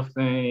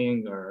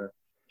shoplifting or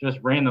just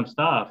random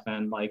stuff.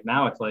 And like,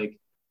 now it's like,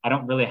 I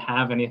don't really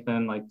have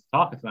anything like to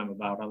talk to them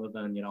about other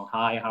than,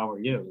 hi, how are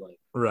you? Like,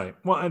 right.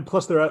 Well, and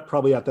plus they're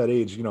probably at that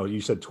age,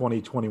 you said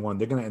 20, 21,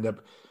 they're going to end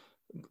up,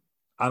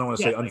 I don't want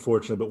to say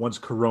unfortunately, but once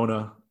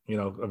Corona,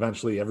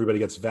 eventually everybody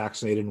gets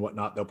vaccinated and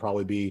whatnot, they'll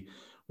probably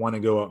want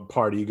to go out and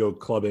party, go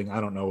clubbing.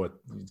 I don't know what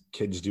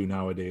kids do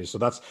nowadays. So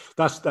that's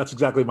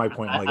exactly my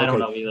point. Like, I don't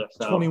know either.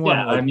 So 21.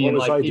 Yeah, like, I mean, what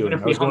was like, I even doing?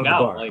 if we hung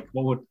out, like,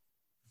 I'm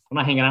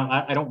not hanging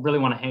out. I don't really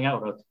want to hang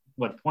out with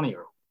a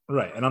 20-year-old.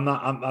 Right. And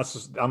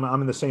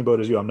I'm in the same boat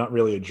as you. I'm not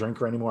really a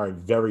drinker anymore. I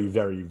very,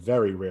 very,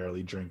 very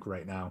rarely drink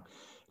right now.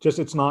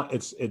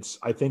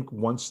 I think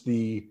once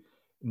the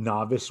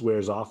novice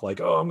wears off, like,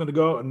 oh, I'm going to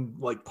go out and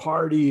like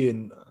party,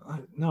 and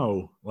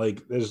no,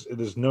 like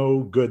there's no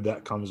good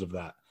that comes of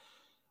that.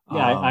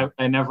 Yeah.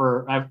 I've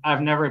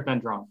never been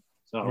drunk.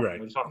 So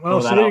right.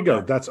 Well, so there you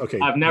go. That's okay.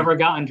 I've never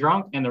gotten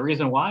drunk. And the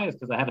reason why is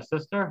because I had a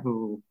sister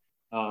who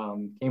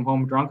came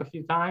home drunk a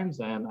few times,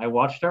 and I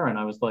watched her and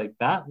I was like,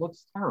 that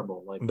looks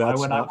terrible. Like, why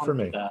would I want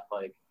to do that?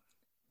 Like,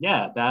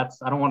 yeah,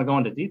 I don't want to go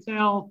into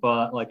detail,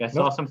 but like I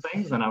saw some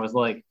things and I was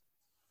like,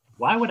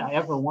 why would I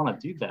ever want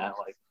to do that?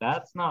 Like,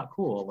 that's not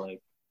cool.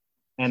 Like,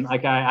 and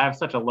like, I have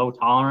such a low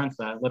tolerance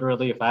that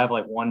literally if I have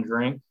like one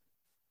drink,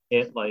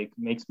 it like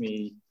makes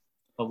me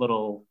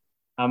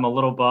I'm a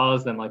little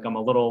buzzed, and like, I'm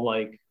a little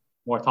like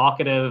more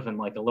talkative and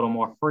like a little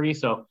more free.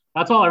 So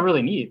that's all I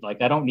really need.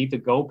 Like, I don't need to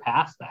go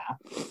past that.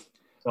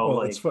 So well,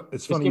 like,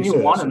 it's funny. Give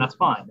me one and that's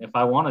fine. If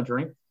I want to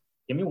drink,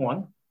 give me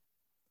one.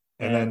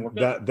 And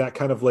then that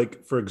kind of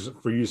like,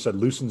 for you said,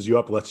 loosens you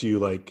up, lets you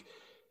like,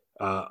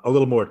 a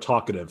little more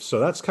talkative. So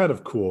that's kind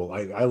of cool.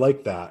 I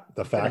like that.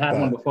 The fact I had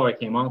one before I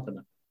came on to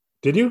them.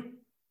 Did you?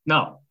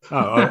 No. Oh,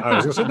 I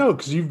was gonna say no,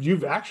 because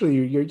you've actually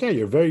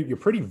you're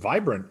pretty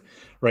vibrant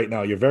right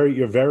now. You're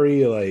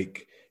very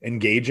like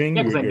engaging.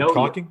 Yeah, you're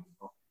talking.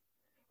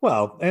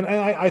 Well, and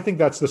I think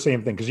that's the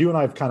same thing, because you and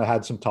I have kind of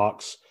had some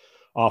talks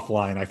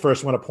offline. I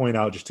first want to point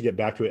out, just to get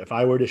back to it, if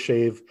I were to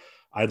shave,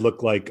 I'd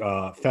look like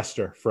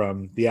Fester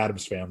from the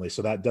Addams Family.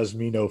 So that does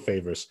me no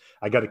favors.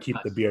 I got to keep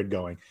the beard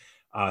going.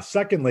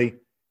 Secondly,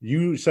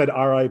 you said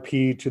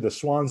RIP to the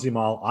Swansea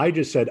Mall. I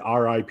just said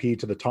RIP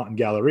to the Taunton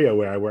Galleria,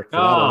 where I worked for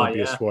that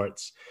Olympia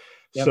Sports.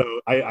 Yep. So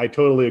I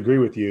totally agree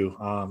with you.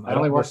 I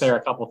only worked there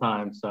a couple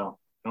times, so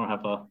I don't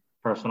have a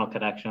personal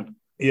connection.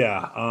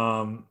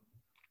 Yeah.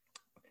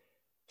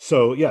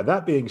 So yeah,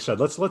 that being said,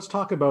 let's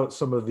talk about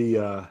some of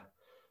the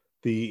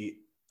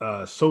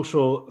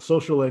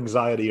social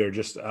anxiety, or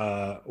just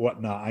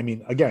whatnot. I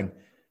mean, again,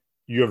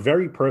 you're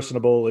very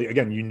personable.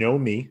 Again, you know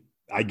me.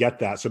 I get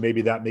that. So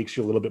maybe that makes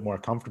you a little bit more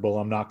comfortable.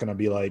 I'm not going to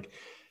be like,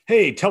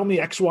 hey, tell me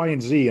X, Y,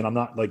 and Z. And I'm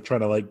not like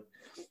trying to like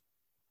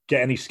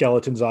get any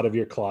skeletons out of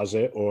your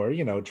closet, or,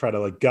 try to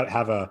like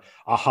have a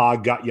aha,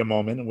 got you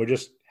moment. And we're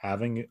just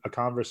having a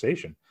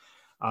conversation.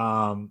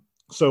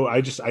 So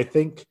I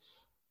think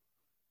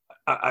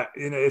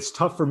it's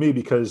tough for me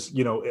because,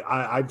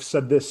 I've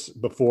said this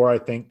before, I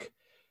think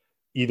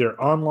either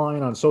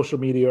online on social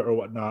media or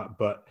whatnot,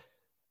 but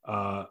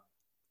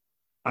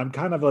I'm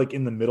kind of like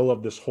in the middle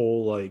of this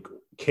whole like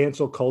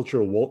cancel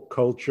culture, woke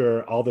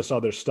culture, all this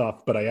other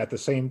stuff. But at the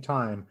same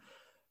time,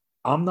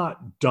 I'm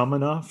not dumb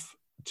enough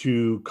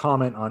to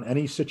comment on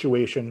any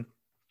situation.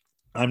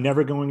 I'm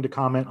never going to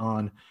comment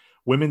on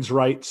women's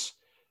rights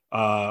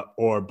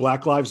or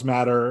Black Lives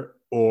Matter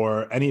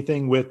or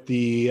anything with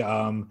the,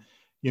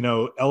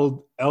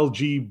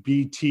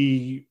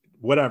 LGBT,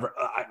 whatever.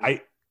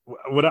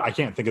 I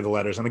can't think of the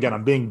letters. And again,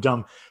 I'm being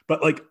dumb,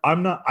 but like,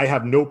 I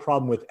have no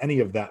problem with any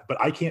of that,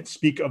 but I can't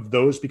speak of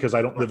those because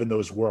I don't live in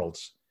those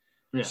worlds.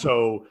 Yeah.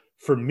 So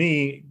for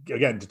me,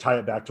 again, to tie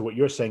it back to what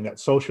you're saying, that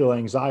social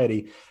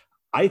anxiety,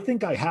 I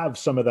think I have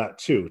some of that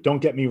too.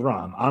 Don't get me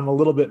wrong. I'm a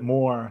little bit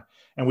more,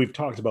 and we've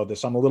talked about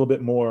this, I'm a little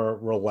bit more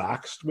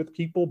relaxed with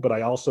people, but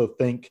I also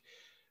think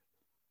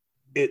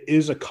it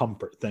is a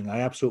comfort thing.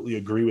 I absolutely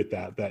agree with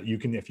that you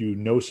can, if you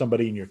know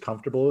somebody and you're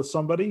comfortable with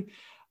somebody,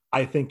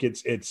 I think it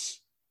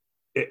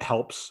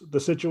helps the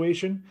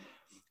situation.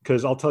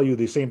 Because I'll tell you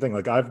the same thing.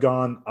 Like I've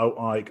gone out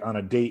like on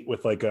a date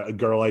with like a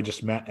girl I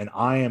just met, and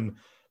I am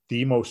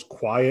the most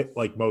quiet,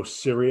 like most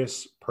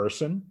serious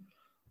person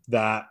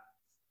that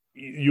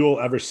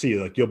you'll ever see.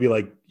 Like you'll be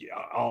like,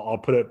 I'll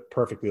put it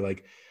perfectly.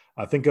 Like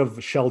think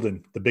of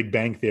Sheldon, The Big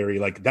Bang Theory.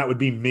 Like that would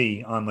be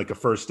me on like a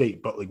first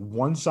date. But like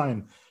once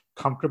I'm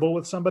comfortable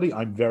with somebody,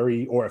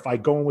 or if I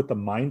go in with the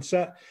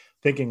mindset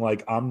thinking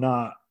like I'm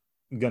not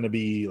going to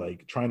be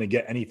like trying to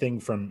get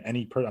anything from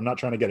any person. I'm not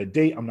trying to get a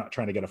date. I'm not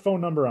trying to get a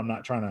phone number. I'm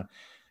not trying to,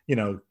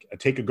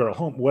 take a girl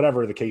home,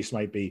 whatever the case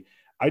might be.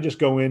 I just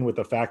go in with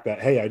the fact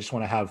that, hey, I just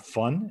want to have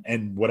fun,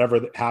 and whatever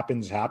that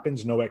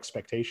happens, no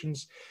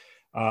expectations.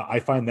 I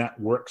find that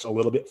works a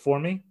little bit for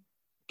me.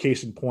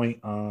 Case in point,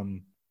 a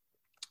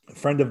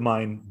friend of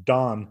mine,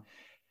 Don,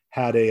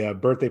 had a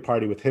birthday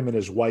party with him and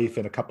his wife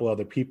and a couple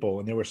other people.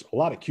 And there was a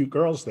lot of cute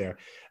girls there.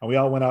 And we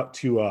all went out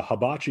to a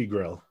hibachi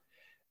grill.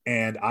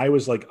 And I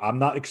was like, I'm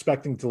not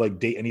expecting to like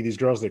date any of these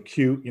girls. They're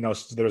cute.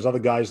 There's other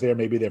guys there.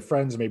 Maybe they're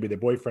friends, maybe they're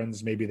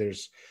boyfriends. Maybe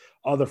there's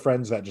other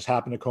friends that just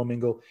happen to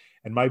commingle.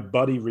 And my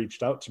buddy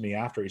reached out to me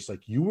after. He's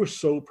like, you were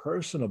so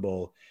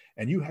personable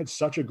and you had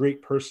such a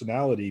great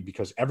personality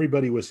because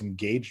everybody was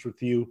engaged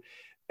with you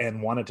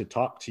and wanted to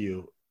talk to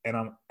you. And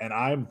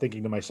I'm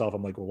thinking to myself,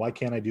 I'm like, well, why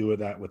can't I do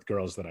that with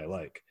girls that I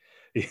like?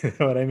 You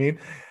know what I mean?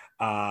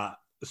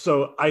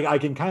 So I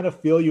can kind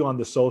of feel you on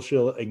the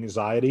social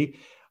anxiety.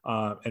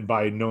 And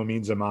by no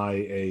means am I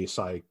a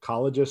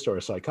psychologist or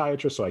a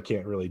psychiatrist, so I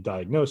can't really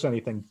diagnose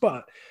anything.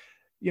 But,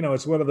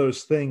 it's one of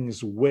those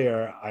things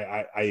where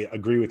I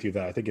agree with you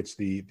that I think it's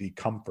the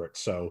comfort.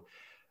 So,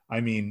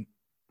 I mean,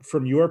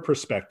 from your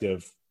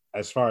perspective,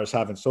 as far as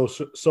having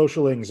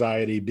social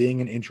anxiety,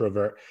 being an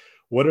introvert,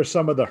 what are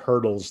some of the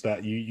hurdles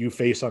that you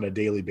face on a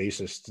daily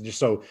basis, just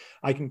so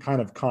I can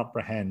kind of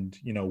comprehend,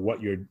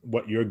 what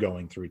you're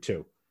going through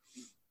too?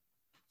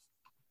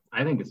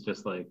 I think it's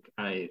just like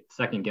I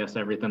second guess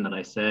everything that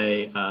I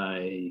say.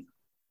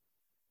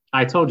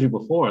 I told you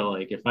before,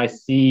 like if I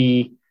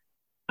see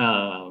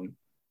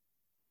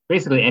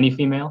basically any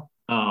female,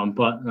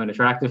 but an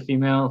attractive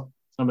female,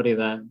 somebody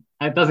that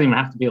it doesn't even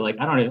have to be like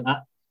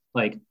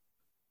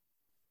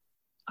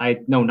I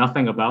know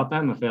nothing about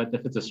them. If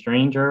it's a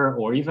stranger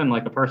or even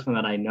like a person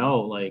that I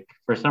know, like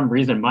for some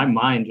reason my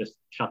mind just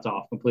shuts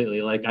off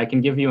completely. Like I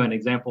can give you an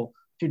example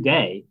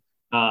today.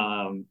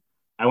 I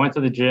went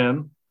to the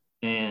gym.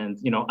 And,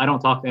 I don't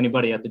talk to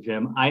anybody at the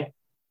gym.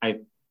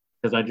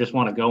 Because I just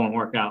want to go and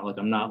work out. Like,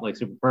 I'm not like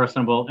super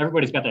personable.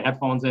 Everybody's got their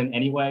headphones in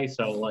anyway.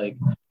 So like,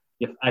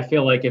 I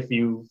feel like if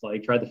you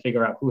like try to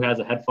figure out who has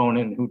a headphone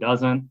in and who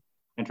doesn't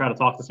and try to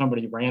talk to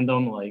somebody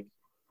random, like,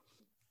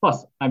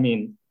 plus, I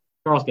mean,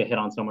 girls get hit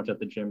on so much at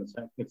the gym.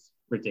 It's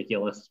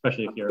ridiculous,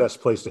 especially if you're best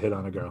place to hit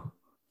on a girl.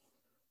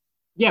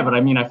 Yeah, but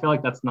I mean, I feel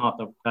like that's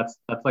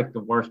like the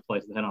worst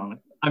place to hit on it.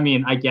 I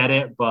mean, I get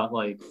it, but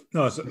like,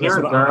 no, that's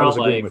what I was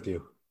agreeing with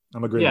you.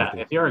 I'm agreeing with you.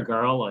 Yeah, if you're a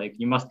girl, like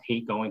you must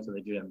hate going to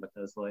the gym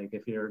because like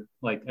if you're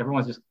like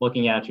everyone's just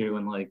looking at you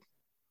and like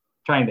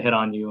trying to hit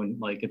on you and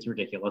like it's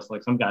ridiculous.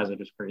 Like some guys are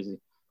just crazy.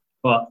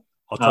 But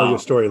I'll tell you a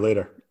story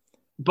later.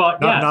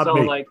 But not so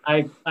me. Like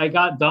I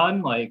got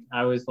done, like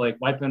I was like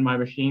wiping my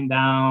machine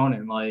down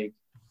and like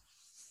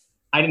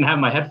I didn't have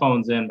my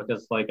headphones in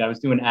because like I was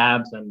doing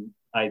abs and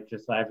I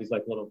have these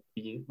like little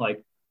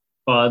like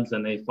buds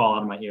and they fall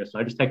out of my ear. So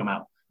I just take them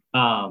out.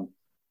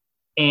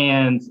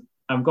 And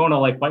I'm going to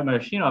like wipe my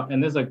machine off,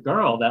 and there's a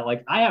girl that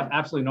like I have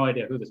absolutely no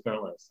idea who this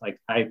girl is. Like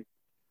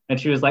and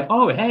she was like,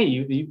 "Oh, hey,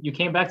 you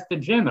came back to the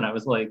gym," and I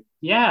was like,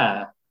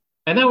 "Yeah,"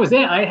 and that was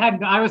it.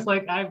 And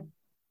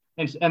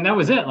that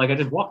was it. Like I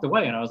just walked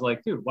away, and I was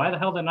like, "Dude, why the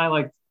hell didn't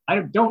I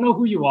don't know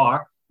who you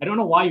are. I don't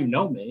know why you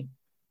know me,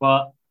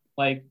 but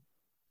like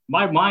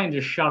my mind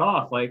just shut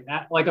off. Like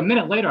like a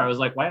minute later, I was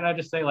like, why didn't I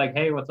just say like,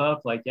 hey, what's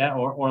up? Like yeah,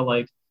 or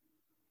like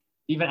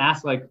even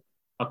ask like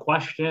a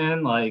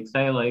question, like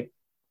say like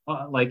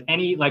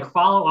any like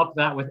follow up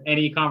that with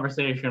any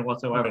conversation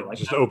whatsoever. Right, like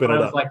just open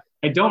it up. Like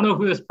I don't know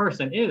who this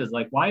person is.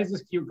 Like why is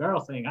this cute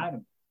girl saying I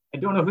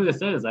don't know who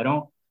this is. I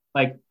don't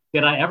like.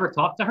 Did I ever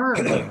talk to her?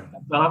 Like,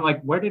 but I'm like,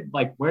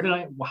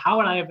 how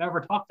would I have ever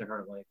talked to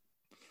her? Like,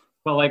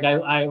 But like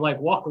I like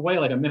walk away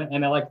like a minute,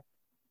 and I like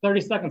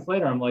 30 seconds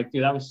later, I'm like,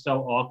 dude, that was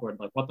so awkward.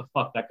 Like, what the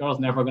fuck? That girl's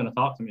never gonna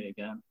talk to me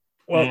again.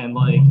 Well, And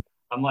like,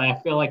 I'm like, I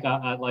feel like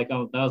that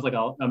was like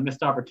a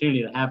missed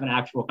opportunity to have an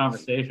actual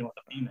conversation with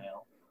a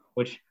female,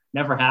 which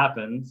never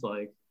happens.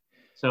 Like,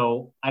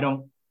 so I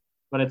don't,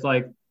 but it's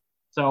like,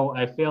 so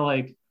I feel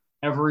like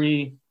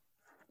every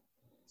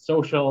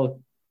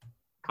social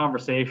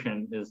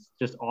conversation is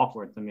just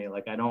awkward to me.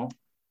 Like,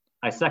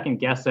 I second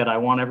guess it. I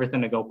want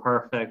everything to go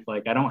perfect.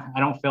 Like, I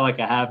don't feel like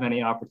I have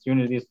any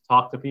opportunities to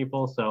talk to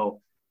people.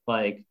 So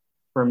like,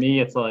 for me,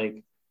 it's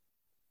like,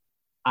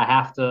 I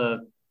have to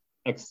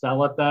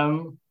excel at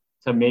them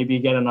to maybe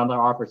get another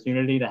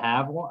opportunity to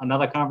have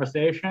another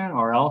conversation,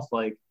 or else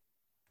like,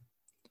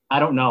 I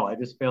don't know. I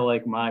just feel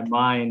like my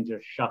mind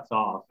just shuts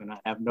off and I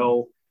have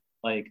no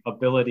like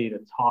ability to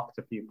talk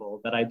to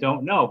people that I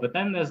don't know. But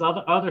then there's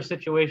other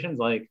situations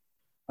like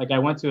I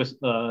went to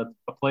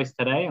a place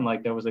today and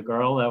like there was a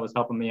girl that was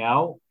helping me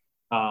out.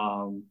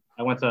 I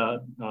went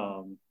to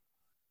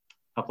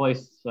a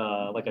place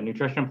like a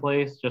nutrition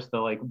place just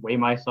to like weigh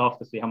myself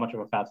to see how much of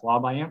a fat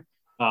slob I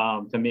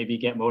am, to maybe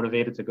get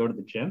motivated to go to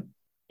the gym.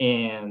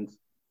 And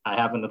I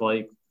happened to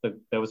like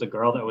there was a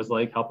girl that was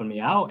like helping me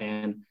out,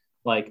 and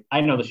like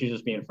I know that she's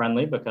just being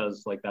friendly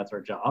because like that's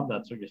her job,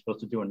 that's what you're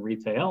supposed to do in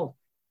retail.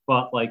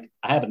 But like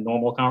I had a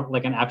normal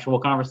like an actual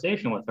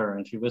conversation with her,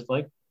 and she was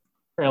like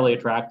fairly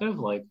attractive,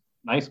 like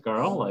nice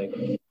girl, like.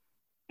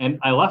 And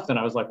I left and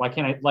I was like, why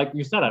can't I, like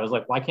you said, I was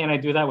like, why can't I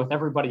do that with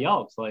everybody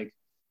else? Like,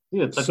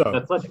 dude, that's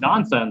such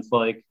nonsense.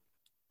 Like,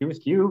 she was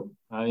cute.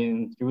 I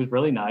mean, she was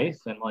really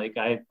nice. And like,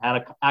 I had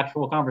an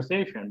actual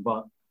conversation,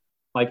 but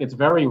like, it's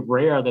very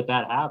rare that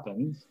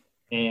happens.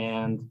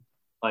 And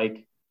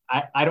like,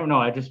 I don't know.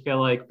 I just feel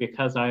like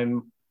because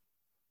I'm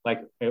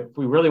like, if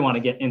we really want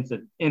to get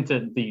into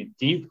the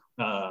deep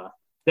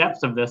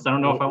depths of this, I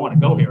don't know if I want to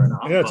go here or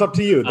not. Yeah, it's up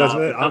to you.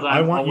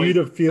 I want you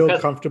to feel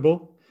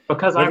comfortable.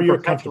 Because I'm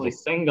perpetually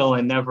single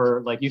and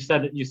never, like you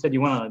said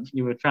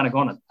you were trying to go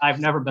on I've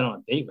never been on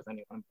a date with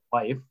anyone in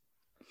my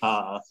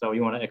life. So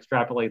you want to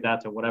extrapolate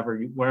that to wherever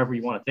you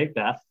want to take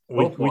that.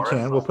 We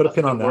can. We'll put a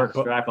pin on that. Word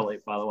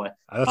extrapolate, by the way.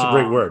 That's a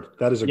great word.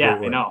 That is a great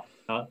word. Yeah,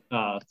 I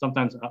know.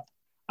 Sometimes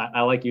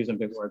I like using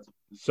big words.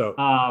 So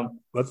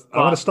let's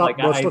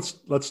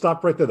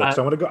stop right there. Though.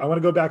 So I want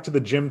to go back to the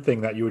gym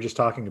thing that you were just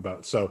talking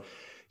about. So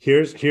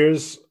here's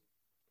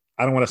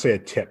I don't want to say a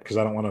tip because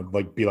I don't want to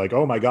like be like,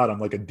 oh my God, I'm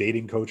like a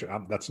dating coach.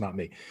 That's not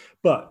me.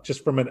 But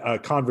just from a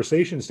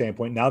conversation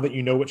standpoint, now that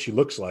you know what she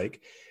looks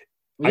like.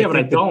 Yeah, but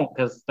I don't,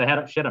 because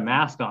she had a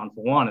mask on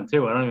for one, and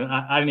two,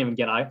 I don't even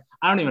get eye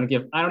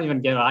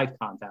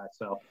contact.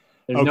 So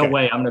there's no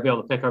way I'm going to be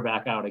able to pick her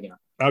back out again.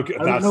 Okay,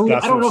 I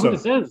don't know who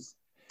this is.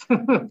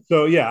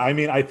 So yeah, I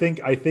mean, I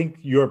think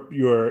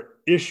your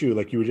issue,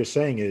 like you were just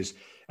saying, is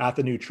at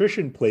the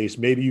nutrition place.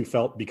 Maybe you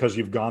felt because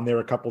you've gone there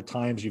a couple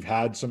times, you've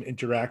had some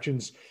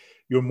interactions,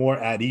 you're more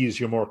at ease,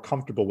 you're more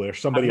comfortable with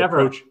somebody.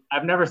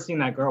 I've never seen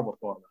that girl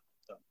before.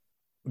 So.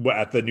 What,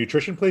 at the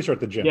nutrition place or at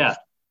the gym? Yeah,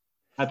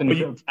 at the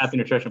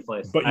nutrition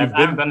place. But I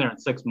haven't been there in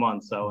 6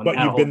 months. So, but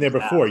you've been there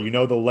before. You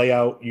know the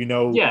layout. You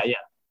know. Yeah.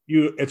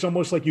 It's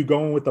almost like you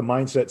go in with the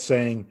mindset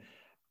saying,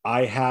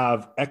 I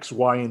have X,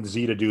 Y, and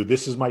Z to do.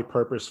 This is my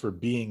purpose for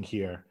being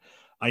here.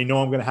 I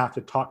know I'm going to have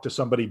to talk to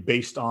somebody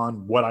based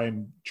on what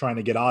I'm trying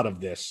to get out of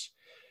this,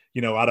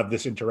 out of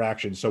this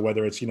interaction. So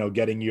whether it's,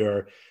 getting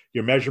your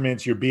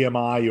measurements, your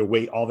BMI, your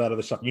weight, all that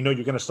other stuff, you're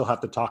going to still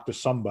have to talk to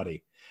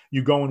somebody.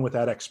 You go in with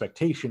that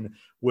expectation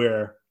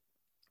where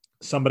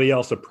somebody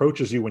else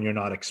approaches you when you're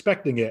not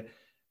expecting it.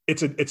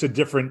 It's a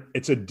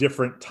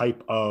different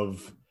type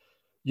of,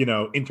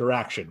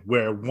 interaction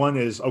where one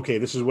is, okay,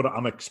 this is what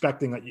I'm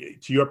expecting.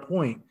 To your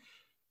point,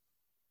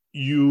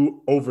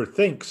 you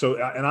overthink.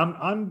 So, and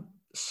I'm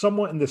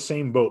somewhat in the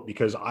same boat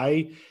because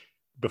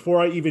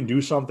before I even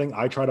do something,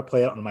 I try to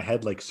play out in my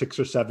head like 6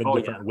 or 7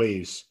 different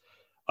ways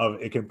of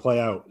it can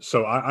play out.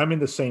 So I'm in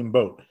the same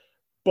boat.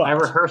 But I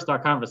rehearsed our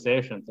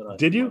conversation today.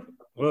 Did you?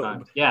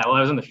 Well, yeah. Well,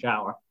 I was in the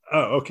shower.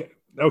 Oh, okay.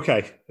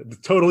 Okay.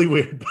 Totally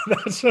weird,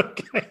 but that's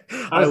okay.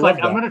 I was like,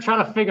 I'm going to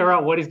try to figure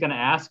out what he's going to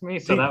ask me.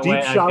 So that way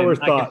I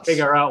can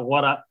figure out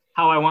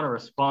how I want to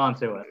respond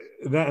to it.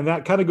 And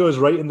that kind of goes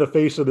right in the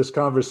face of this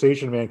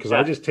conversation, man. Cause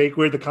I just take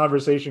where the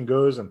conversation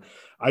goes. And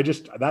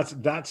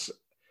that's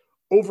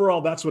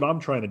overall, that's what I'm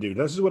trying to do.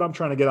 This is what I'm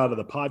trying to get out of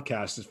the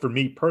podcast is for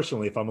me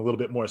personally, if I'm a little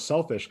bit more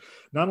selfish,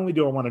 not only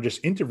do I want to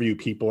just interview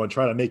people and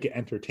try to make it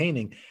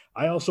entertaining,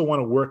 I also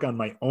want to work on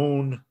my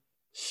own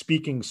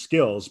speaking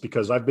skills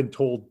because I've been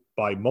told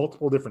by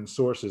multiple different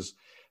sources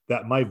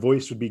that my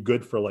voice would be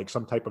good for like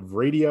some type of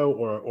radio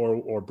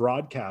or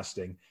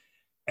broadcasting.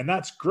 And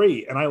that's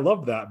great. And I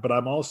love that, but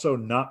I'm also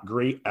not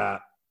great at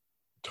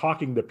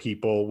talking to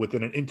people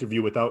within an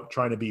interview without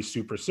trying to be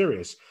super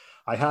serious.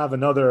 I have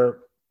another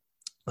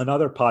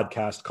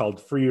podcast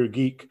called Free Your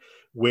Geek,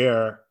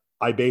 where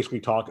I basically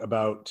talk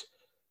about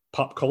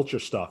pop culture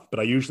stuff,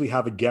 but I usually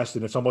have a guest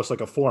and it's almost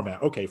like a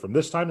format. Okay, from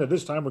this time to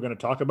this time, we're going to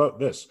talk about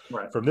this.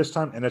 Right. From this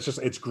time. And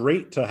it's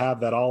great to have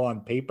that all on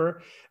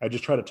paper. I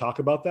just try to talk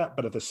about that.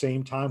 But at the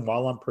same time,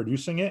 while I'm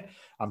producing it,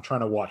 I'm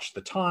trying to watch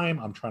the time.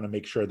 I'm trying to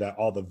make sure that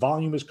all the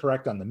volume is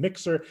correct on the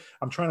mixer.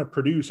 I'm trying to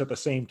produce at the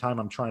same time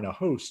I'm trying to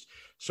host.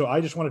 So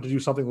I just wanted to do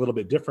something a little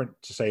bit different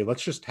to say,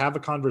 let's just have a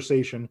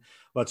conversation.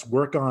 Let's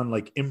work on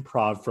like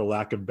improv, for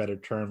lack of a better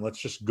term. Let's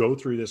just go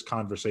through this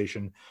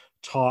conversation,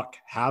 talk,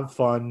 have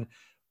fun,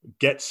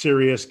 get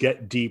serious,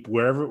 get deep,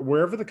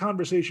 wherever the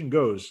conversation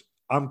goes.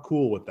 I'm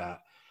cool with that.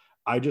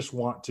 I just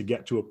want to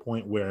get to a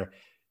point where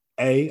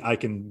A, I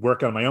can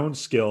work on my own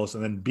skills,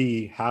 and then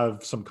B,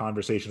 have some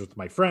conversations with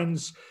my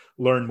friends,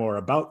 learn more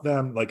about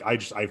them. Like I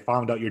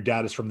found out your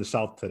dad is from the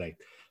South today.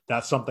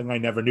 That's something I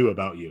never knew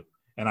about you.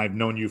 And I've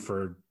known you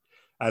for,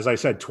 as I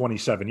said,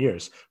 27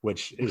 years,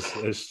 which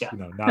is Yeah.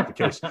 not the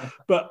case.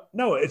 But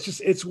no,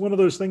 it's one of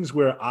those things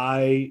where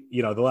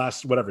the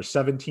last,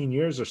 17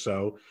 years or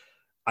so,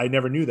 I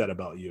never knew that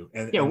about you.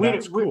 And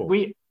that's cool.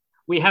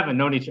 We haven't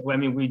known each other. I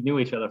mean, we knew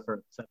each other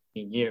for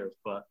 17 years,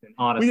 but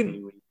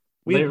honestly,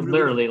 we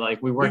literally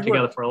like we worked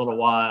together for a little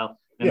while,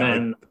 and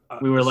then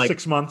we were like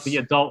 6 months, the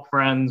adult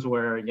friends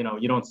where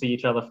you don't see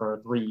each other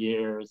for 3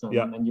 years, and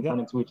then you run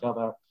into each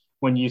other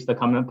when you used to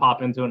come and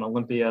pop into an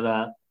Olympia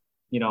that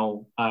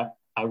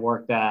I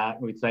worked at.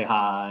 We'd say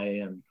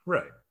hi, and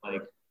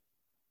like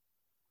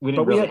we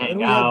didn't really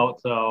hang out,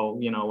 so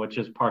which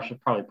is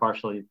probably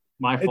partially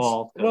my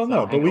fault. Well,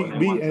 no, but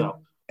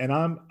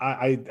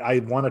I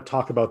want to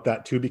talk about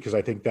that too, because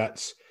I think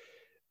that's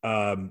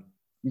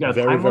you got a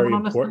very, time very limit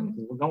on important. this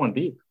thing? We're going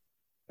deep.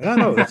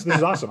 No, this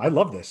is awesome. I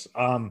love this.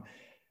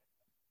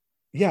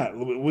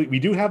 We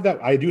do have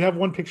that. I do have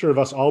one picture of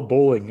us all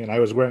bowling, and I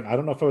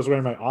don't know if I was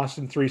wearing my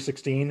Austin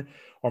 316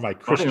 or my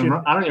Christian.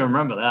 I don't even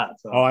remember that.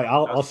 So.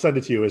 I'll send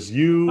it to you. As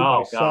you,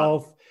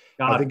 myself.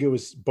 God. I think it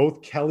was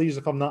both Kellys,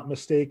 if I'm not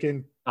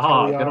mistaken. Good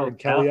old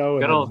Marcus.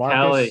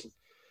 Kelly.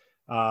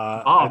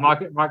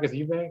 Marcus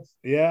Eubanks.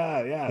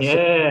 Yeah.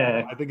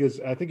 Yeah.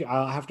 So I think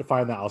I'll have to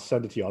find that. I'll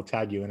send it to you. I'll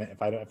tag you in it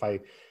if I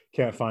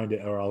can't find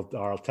it, or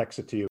I'll text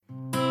it to you.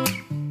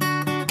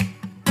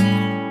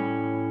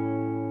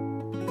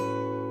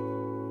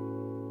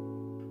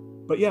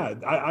 But yeah,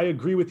 I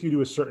agree with you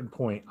to a certain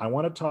point. I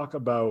want to talk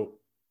about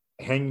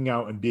hanging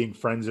out and being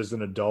friends as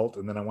an adult,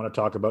 and then I want to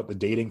talk about the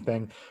dating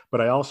thing.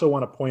 But I also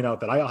want to point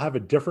out that I'll have a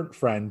different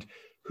friend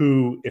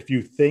who, if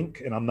you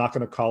think, and I'm not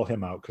going to call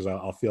him out because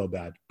I'll feel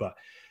bad, but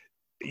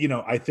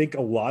I think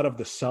a lot of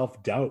the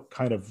self-doubt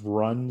kind of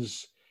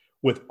runs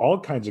with all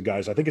kinds of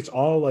guys. I think it's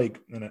all like,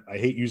 and I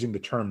hate using the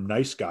term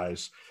nice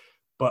guys,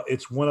 but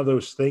it's one of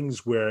those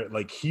things where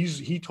like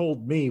he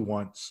told me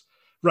once,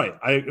 right?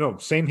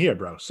 Same here,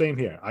 bro. Same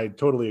here. I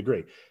totally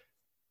agree.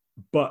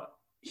 But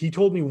he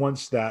told me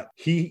once that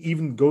he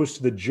even goes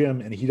to the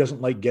gym and he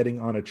doesn't like getting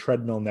on a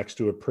treadmill next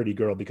to a pretty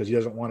girl because he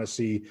doesn't want to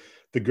see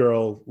the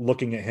girl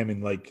looking at him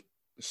and like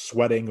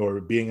sweating or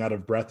being out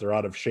of breath or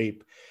out of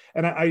shape.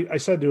 And I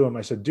said to him,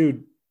 I said,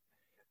 dude,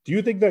 do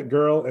you think that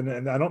girl,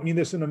 and I don't mean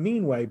this in a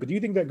mean way, but do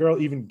you think that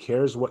girl even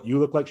cares what you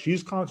look like?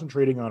 She's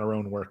concentrating on her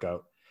own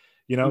workout.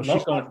 She's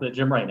going to the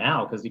gym right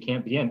now because you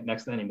can't be in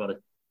next to anybody.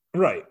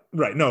 Right.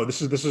 No,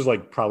 this is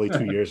like probably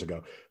 2 years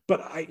ago.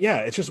 But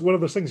it's just one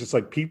of those things. It's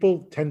like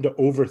people tend to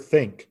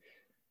overthink,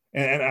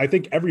 and I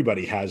think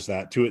everybody has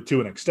that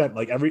to an extent.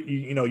 Like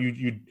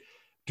you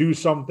do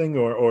something,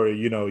 or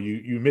you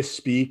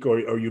misspeak,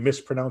 or you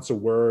mispronounce a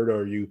word,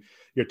 or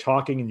you're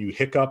talking and you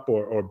hiccup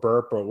or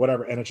burp or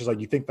whatever, and it's just like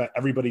you think that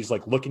everybody's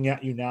like looking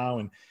at you now,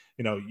 and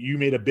you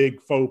made a big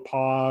faux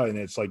pas, and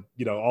it's like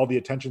all the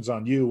attention's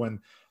on you when.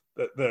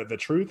 The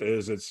truth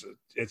is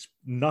it's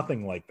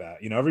nothing like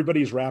that.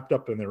 Everybody's wrapped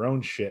up in their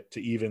own shit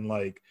to even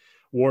like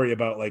worry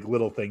about like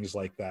little things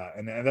like that.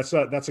 And that's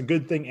a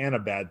good thing and a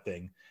bad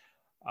thing.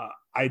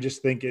 I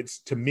just think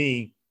it's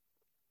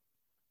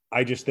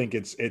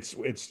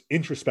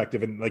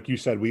introspective. And like you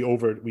said, we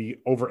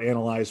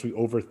overanalyze, we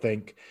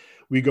overthink,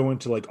 we go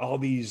into like all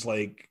these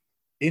like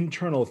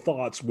internal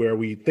thoughts where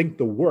we think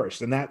the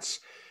worst. And that's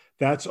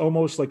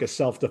almost like a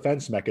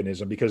self-defense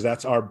mechanism, because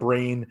that's our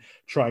brain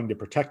trying to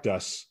protect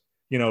us,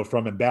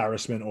 from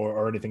embarrassment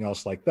or anything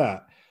else like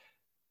that.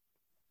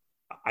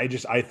 I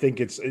think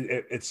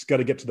it's got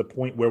to get to the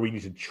point where we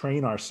need to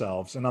train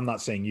ourselves. And I'm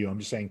not saying you, I'm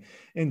just saying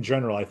in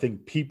general, I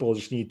think people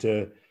just need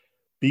to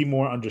be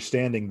more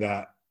understanding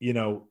that,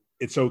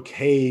 it's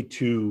okay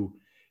to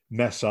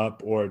mess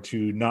up or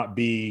to not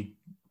be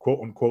quote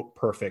unquote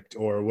perfect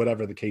or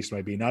whatever the case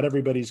might be. Not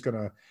everybody's going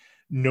to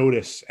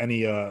notice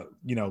any,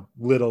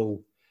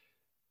 little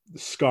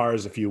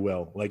scars, if you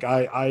will. Like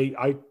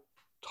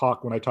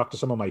when I talk to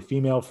some of my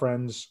female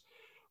friends,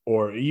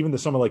 or even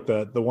some of like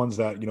the ones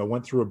that,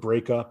 went through a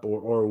breakup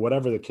or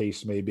whatever the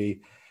case may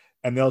be.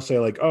 And they'll say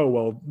like, oh,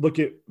 well, look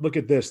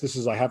at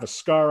this. I have a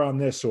scar on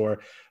this, or,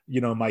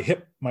 my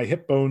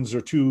hip bones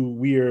are too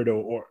weird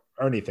or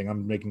anything.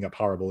 I'm making up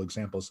horrible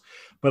examples,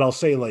 but I'll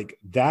say like,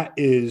 that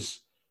is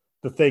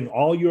the thing.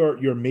 All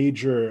your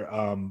major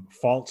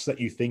faults that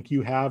you think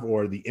you have,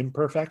 or the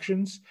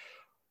imperfections,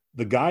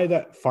 the guy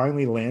that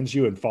finally lands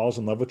you and falls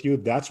in love with you,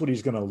 that's what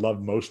he's going to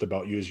love most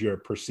about you, is your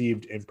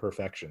perceived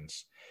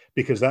imperfections,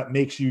 because that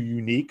makes you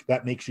unique.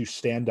 That makes you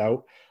stand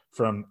out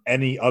from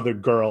any other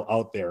girl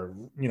out there.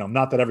 You know,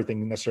 not that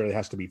everything necessarily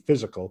has to be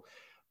physical,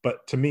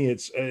 but to me,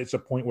 it's a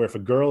point where if a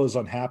girl is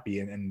unhappy,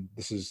 and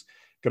this is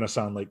going to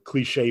sound like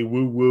cliche,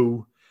 woo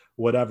woo,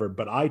 whatever,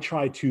 but I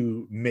try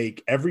to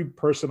make every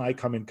person I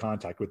come in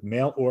contact with,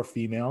 male or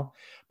female,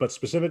 but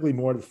specifically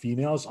more the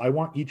females, I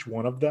want each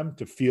one of them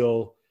to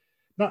feel,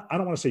 not, I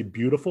don't want to say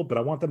beautiful, but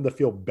I want them to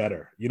feel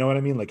better. You know what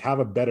I mean? Like have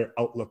a better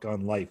outlook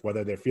on life,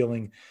 whether they're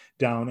feeling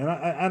down. And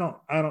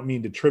I don't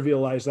mean to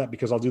trivialize that,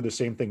 because I'll do the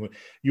same thing. When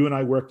you and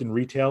I worked in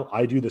retail,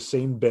 I do the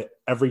same bit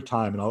every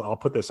time. And I'll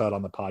put this out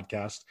on the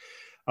podcast.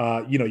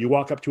 You know, you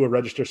walk up to a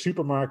register,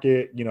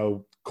 supermarket, you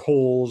know,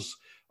 Kohl's,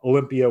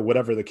 Olympia,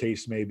 whatever the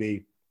case may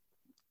be.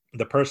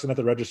 The person at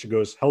the register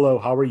goes, "Hello,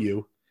 how are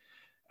you?"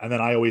 And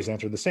then I always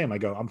answer the same. I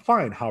go, "I'm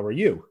fine. How are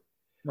you?"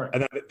 Right.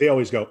 And then they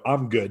always go,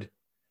 "I'm good."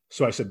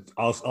 So I said,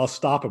 I'll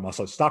stop him. I'll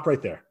say, "Stop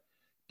right there.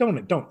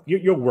 Don't,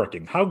 you're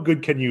working. How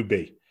good can you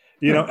be?"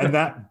 You know, and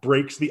that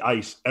breaks the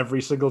ice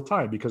every single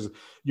time, because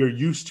you're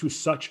used to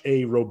such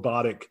a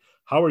robotic,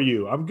 "How are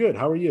you?" "I'm good.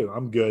 How are you?"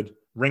 "I'm good."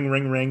 Ring,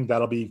 ring, ring.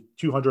 That'll be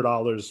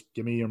 $200.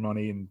 Give me your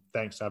money and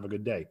thanks. Have a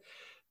good day.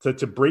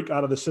 To break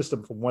out of the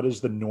system from what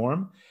is the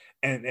norm.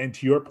 And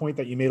to your point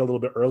that you made a little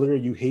bit earlier,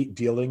 you hate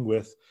dealing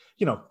with,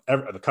 you know,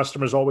 the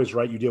customer's always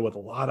right. You deal with a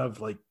lot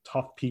of like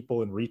tough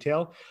people in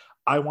retail.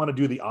 I want to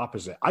do the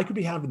opposite. I could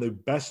be having the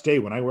best day.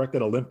 When I worked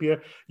at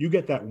Olympia, you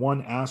get that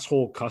one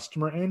asshole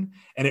customer in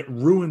and it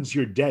ruins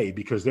your day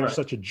because they're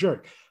such a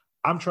jerk.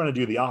 I'm trying to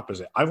do the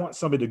opposite. I want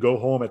somebody to go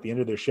home at the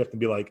end of their shift and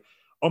be like,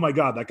 "Oh my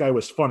God, that guy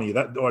was funny.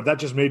 That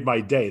just made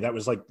my day. That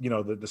was like, you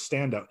know, the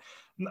standout."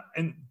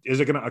 And is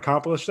it going to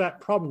accomplish that?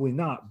 Probably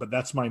not, but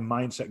that's my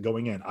mindset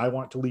going in. I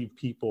want to leave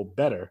people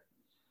better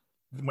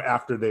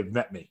after they've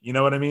met me. You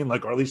know what I mean?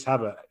 Like, or at least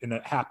have in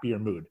a happier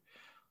mood.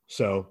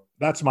 So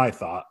that's my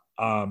thought.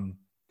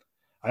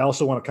 I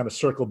also want to kind of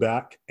circle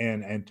back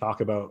and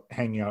talk about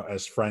hanging out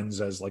as friends,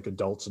 as like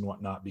adults and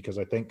whatnot, because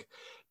I think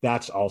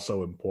that's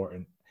also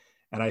important.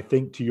 And I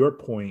think to your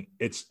point,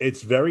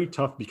 it's very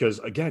tough because,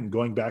 again,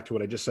 going back to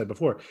what I just said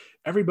before,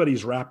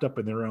 everybody's wrapped up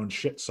in their own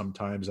shit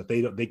sometimes that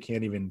they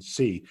can't even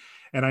see.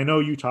 And I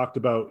know you talked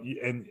about,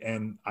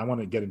 and I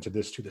want to get into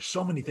this too. There's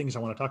so many things I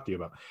want to talk to you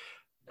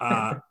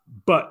about.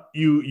 But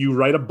you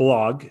write a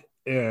blog,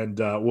 and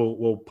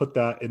we'll put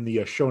that in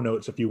the show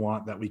notes if you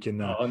want, that we can.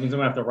 That means I'm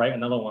gonna have to write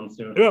another one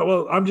soon. Yeah,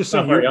 well, I'm just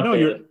saying,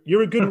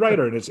 you're a good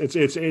writer, and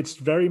it's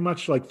very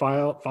much like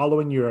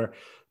following your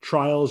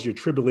trials, your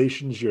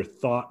tribulations, your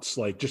thoughts,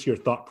 like just your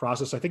thought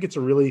process. I think it's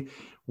a really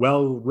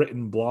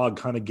well-written blog,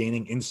 kind of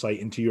gaining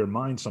insight into your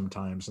mind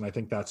sometimes. And I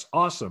think that's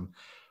awesome.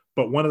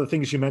 But one of the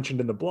things you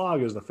mentioned in the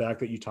blog is the fact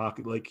that you talk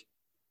like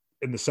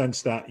in the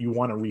sense that you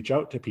want to reach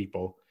out to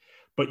people,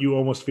 but you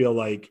almost feel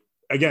like,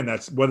 again,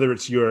 that's whether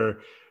it's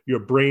your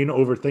brain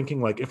overthinking,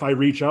 like if I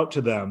reach out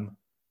to them,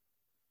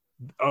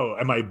 oh,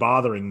 am I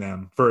bothering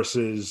them?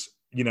 Versus,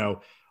 you know,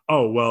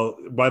 oh, well,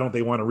 why don't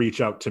they want to reach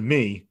out to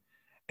me?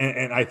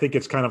 And I think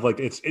it's kind of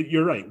like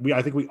you're right.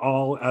 I think we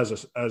all as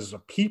a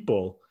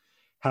people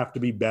have to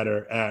be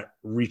better at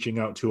reaching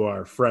out to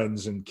our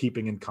friends and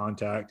keeping in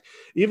contact,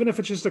 even if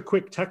it's just a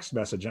quick text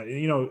message.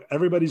 You know,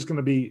 everybody's going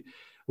to be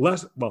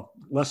less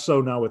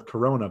so now with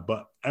Corona,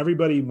 but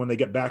everybody, when they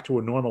get back to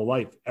a normal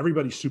life,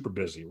 everybody's super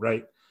busy,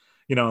 right?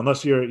 You know,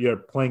 unless you're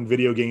playing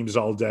video games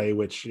all day,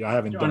 which I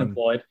haven't done.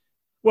 Unemployed.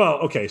 Well,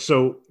 okay,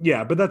 so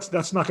yeah, but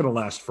that's not going to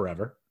last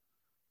forever.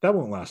 That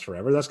won't last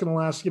forever. That's going to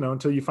last, you know,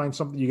 until you find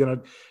something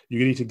you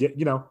need to get,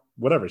 you know,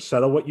 whatever,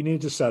 settle what you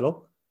need to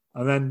settle,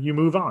 and then you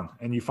move on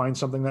and you find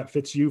something that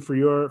fits you for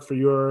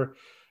your,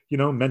 you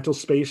know, mental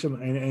space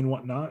and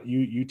whatnot.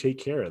 You take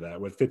care of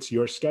that, what fits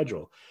your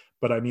schedule.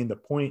 But I mean, the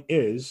point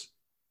is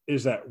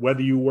that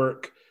whether you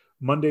work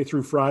Monday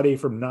through Friday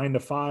from 9 to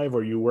 5,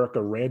 or you work a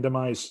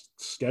randomized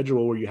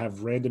schedule where you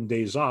have random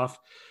days off,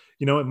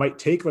 you know, it might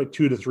take like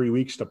 2 to 3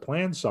 weeks to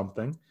plan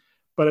something.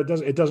 But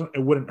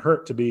it wouldn't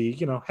hurt to be,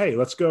 you know, hey,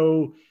 let's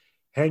go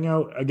hang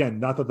out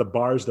again. Not that the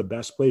bar is the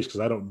best place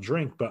because I don't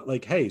drink, but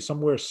like, hey,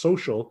 somewhere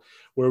social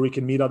where we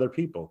can meet other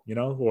people, you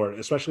know, or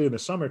especially in the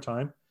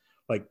summertime,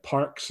 like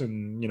parks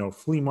and, you know,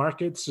 flea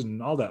markets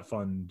and all that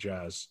fun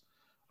jazz.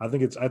 I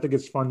think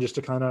it's fun just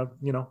to kind of,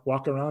 you know,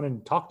 walk around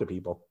and talk to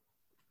people.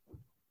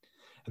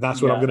 And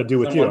that's what I'm going to do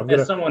with you.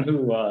 As someone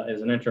who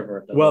is an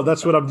introvert. Well,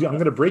 that's what I'm doing. I'm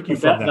going to break you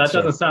from that. That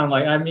doesn't sound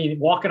like, I mean,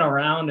 walking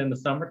around in the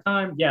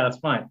summertime. Yeah, that's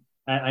fine.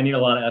 I need a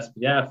lot of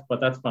SPF,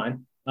 but that's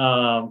fine.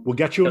 We'll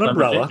get you an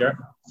umbrella.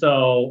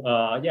 So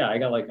yeah, I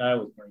always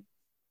bring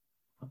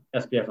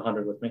SPF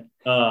 100 with me.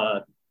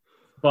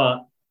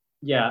 But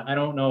yeah, I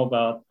don't know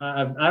about.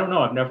 I don't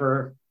know. I've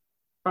never,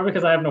 probably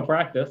because I have no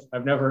practice.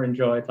 I've never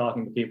enjoyed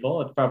talking to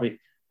people. It's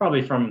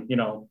probably from, you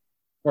know,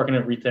 working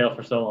in retail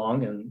for so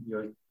long, and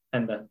you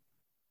tend to,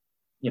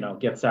 you know,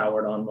 get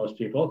soured on most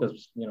people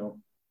because, you know,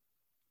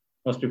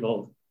 most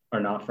people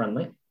are not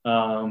friendly.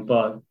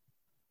 But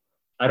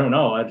I don't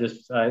know.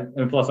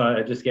 And plus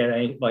I just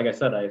get, like I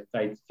said,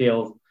 I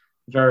feel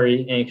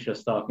very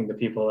anxious talking to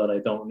people that I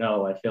don't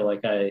know. I feel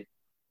like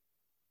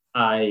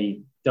I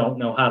don't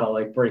know how to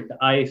like break the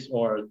ice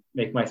or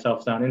make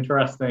myself sound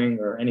interesting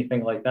or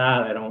anything like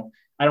that. I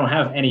don't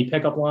have any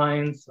pickup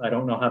lines. I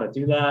don't know how to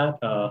do that.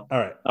 All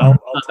right, I'll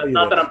tell you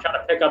not this. that I'm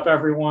trying to pick up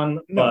everyone,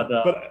 No,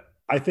 but but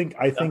I think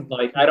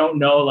like I don't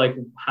know like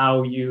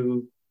how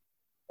you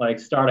like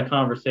start a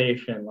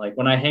conversation. Like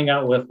when I hang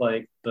out with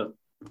like the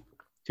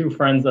two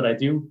friends that I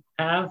do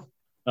have,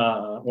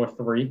 or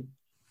three,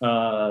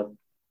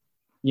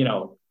 you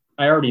know,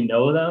 I already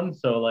know them.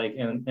 So like,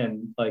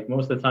 and like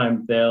most of the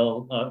time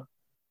the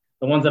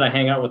ones that I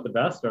hang out with the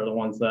best are the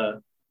ones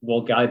that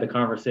will guide the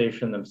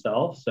conversation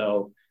themselves.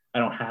 So I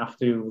don't have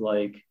to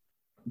like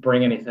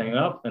bring anything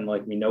up, and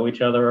like we know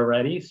each other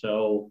already.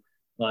 So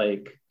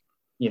like,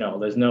 you know,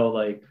 there's no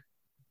like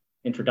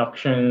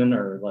introduction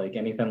or like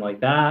anything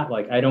like that.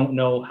 Like I don't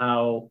know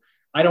how,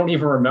 I don't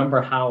even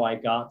remember how I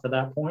got to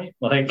that point.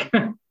 Like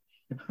I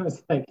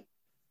was like,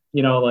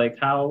 you know, like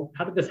how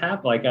did this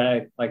happen? Like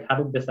how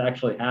did this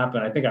actually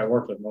happen? I think I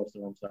worked with most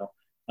of them,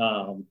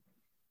 so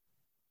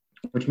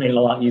which made it a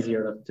lot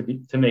easier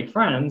to make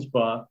friends.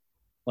 But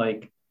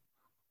like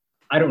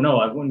I don't know,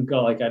 I wouldn't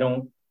go up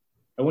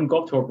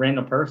to a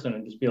random person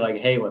and just be like,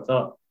 hey, what's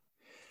up?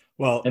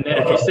 well, And then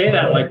if you say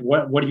that, like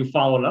what do you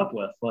follow it up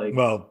with? Like,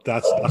 well,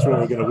 that's what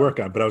we're going to work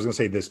on. But I was going to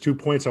say there's 2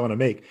 points I want to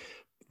make: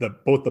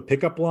 both the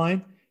pickup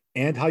line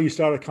and how you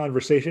start a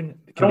conversation.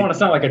 I don't want to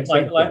sound like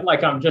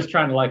I'm just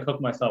trying to like hook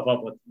myself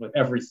up with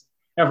every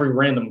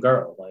random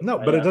girl. Like, no,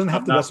 but it doesn't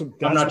have to.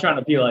 I'm not trying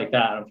to be like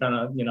that. I'm trying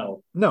to, you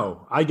know.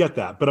 No, I get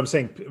that, but I'm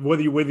saying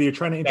whether you're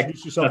trying to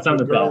introduce yourself to a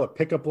girl, a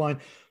pickup line,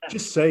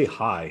 just say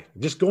hi.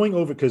 Just going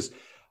over, because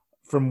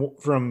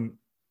from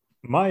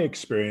my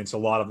experience, a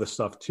lot of the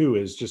stuff too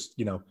is just,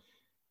 you know,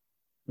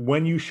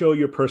 when you show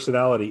your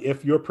personality,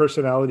 if your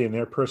personality and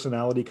their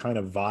personality kind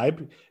of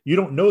vibe, you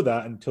don't know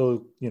that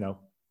until, you know,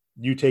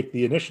 you take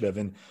the initiative.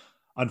 And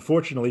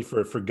unfortunately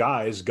for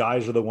guys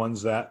are the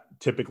ones that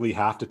typically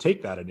have to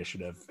take that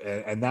initiative,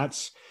 and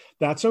that's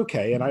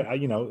okay. And I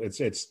you know, it's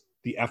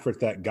the effort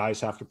that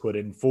guys have to put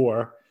in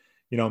for,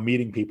 you know,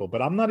 meeting people.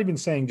 But I'm not even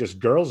saying just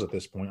girls at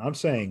this point. I'm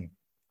saying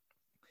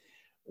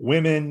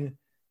women,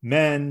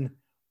 men,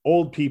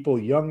 old people,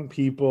 young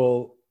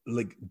people,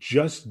 like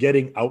just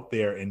getting out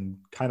there and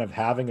kind of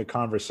having a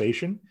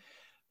conversation,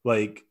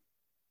 like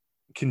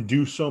can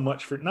do so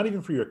much for, not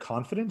even for your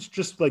confidence,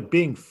 just like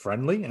being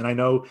friendly. And I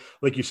know,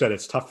 like you said,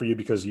 it's tough for you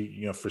because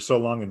you know, for so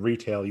long in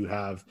retail, you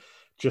have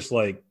just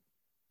like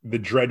the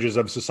dredges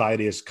of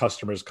society as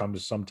customers come.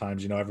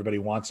 Sometimes, you know, everybody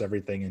wants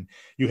everything and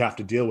you have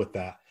to deal with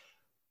that.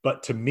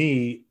 But to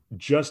me,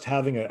 just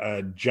having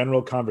a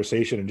general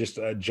conversation and just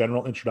a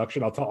general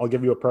introduction, I'll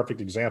give you a perfect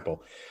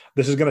example.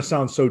 This is going to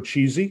sound so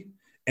cheesy,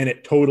 and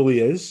it totally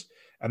is.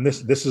 And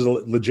this is a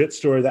legit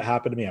story that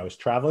happened to me. I was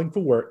traveling for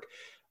work.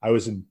 I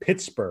was in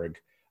Pittsburgh.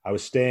 I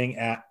was staying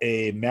at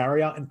a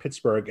Marriott in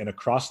Pittsburgh, and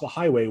across the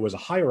highway was a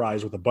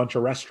high-rise with a bunch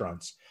of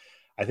restaurants.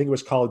 I think it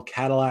was called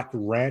Cadillac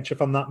Ranch,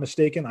 if I'm not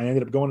mistaken. I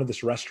ended up going to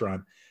this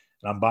restaurant,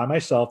 and I'm by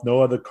myself,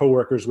 no other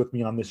coworkers with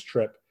me on this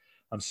trip.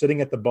 I'm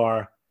sitting at the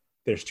bar.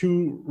 There's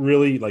two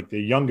really, like,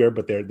 they're younger,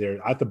 but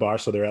they're at the bar,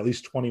 so they're at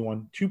least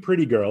 21, two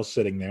pretty girls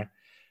sitting there.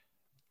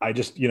 I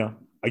just, you know,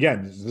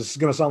 again, this is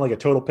going to sound like a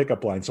total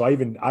pickup line. So I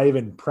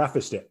even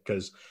prefaced it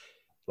because,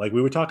 like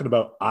we were talking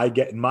about, I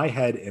get in my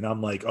head and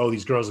I'm like, oh,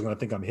 these girls are going to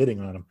think I'm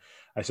hitting on them.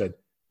 I said,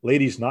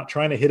 ladies, not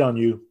trying to hit on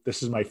you.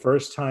 This is my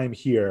first time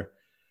here.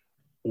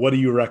 What do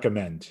you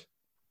recommend?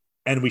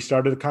 And we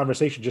started a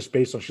conversation just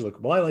based on, she's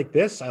like, well, I like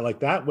this. I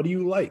like that. What do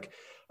you like?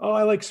 Oh,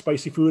 I like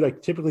spicy food. I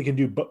typically can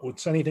do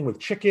anything with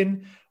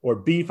chicken or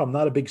beef. I'm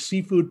not a big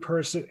seafood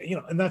person, you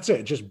know, and that's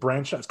it. Just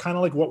branch out. It's kind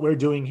of like what we're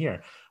doing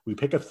here. We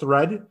pick a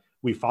thread,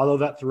 we follow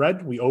that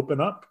thread, we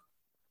open up,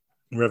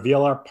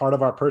 reveal our part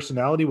of our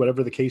personality,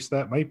 whatever the case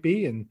that might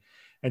be. And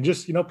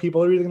just, you know,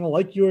 people are either going to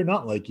like you or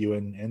not like you.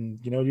 And,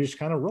 you know, you just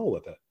kind of roll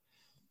with it,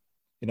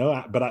 you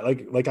know, but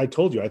I like I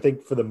told you, I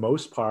think for the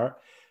most part,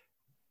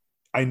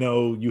 I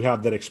know you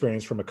have that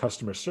experience from a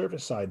customer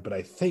service side, but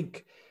I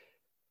think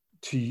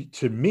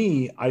to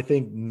me, I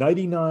think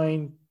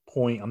 99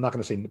 point, I'm not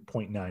going to say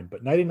 0.9,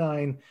 but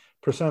 99%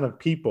 of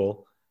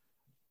people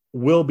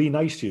will be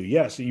nice to you.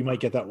 Yes, you might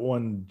get that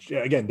one,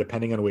 again,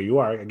 depending on where you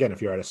are. Again,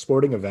 if you're at a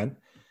sporting event,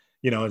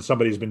 you know, and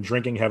somebody's been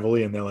drinking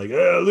heavily and they're like,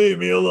 leave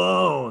me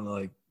alone.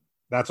 Like,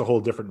 that's a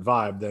whole different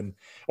vibe than,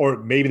 or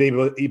maybe they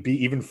will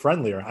be even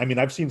friendlier. I mean,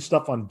 I've seen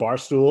stuff on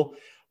Barstool.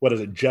 What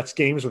is it? Jets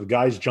games with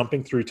guys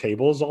jumping through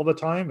tables all the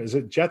time. Is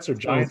it Jets or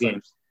Giants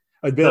games?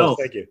 Bills.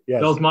 Thank you. Yes.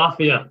 Bills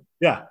Mafia.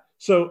 Yeah.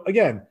 So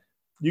again,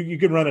 you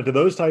can run into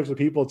those types of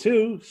people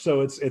too.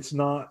 So it's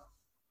not,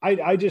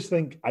 I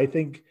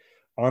think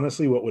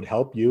honestly, what would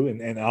help you,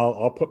 and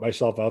I'll put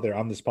myself out there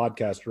on this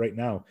podcast right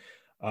now.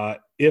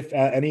 If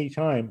at any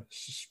time,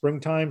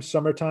 springtime,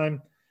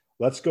 summertime,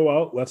 let's go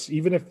out.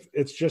 Even if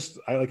it's just,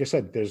 like I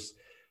said, there's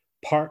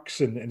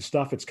parks and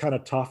stuff. It's kind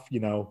of tough, you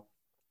know,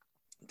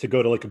 to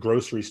go to like a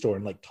grocery store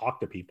and like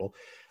talk to people,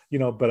 you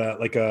know, but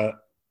like a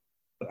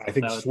I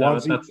think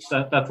Swansea.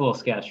 That's a little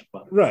sketch,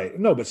 but right.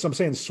 No, but I'm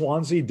saying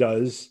Swansea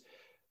does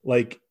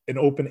like an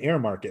open air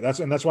market.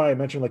 That's why I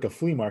mentioned like a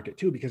flea market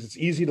too, because it's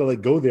easy to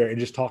like go there and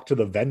just talk to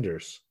the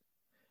vendors.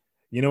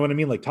 You know what I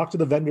mean? Like talk to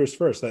the vendors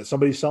first. That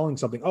somebody's selling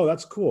something. Oh,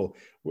 that's cool.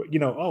 You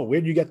know, oh,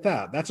 where'd you get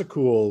that? That's a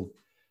cool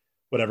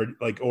whatever.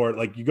 Like, or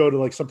like you go to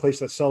like some place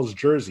that sells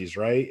jerseys,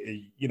 right?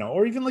 You know,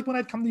 or even like when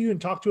I'd come to you and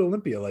talk to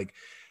Olympia, like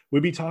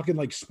we'd be talking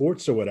like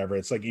sports or whatever.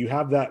 It's like you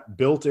have that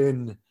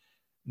built-in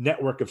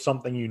network of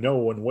something you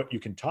know and what you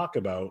can talk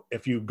about.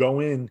 If you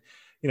go in,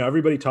 you know,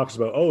 everybody talks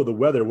about, oh, the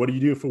weather. What do you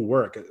do for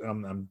work?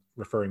 I'm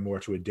referring more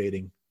to a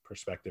dating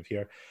perspective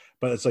here,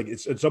 but it's like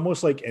it's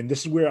almost like, and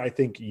this is where I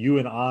think you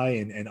and I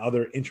and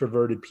other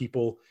introverted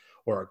people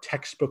or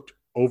textbook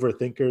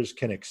overthinkers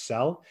can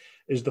excel,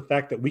 is the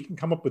fact that we can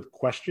come up with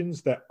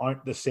questions that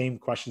aren't the same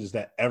questions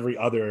that every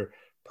other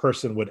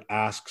person would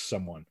ask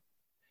someone.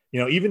 You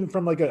know, even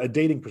from like a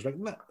dating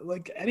perspective,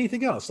 like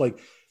anything else. Like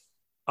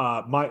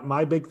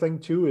my big thing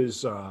too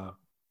is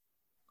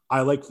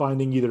I like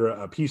finding either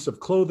a piece of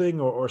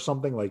clothing or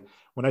something. Like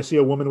when I see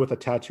a woman with a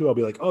tattoo, I'll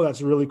be like, oh,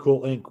 that's really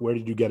cool ink. Where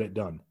did you get it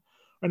done?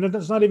 And then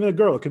that's not even a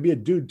girl. It could be a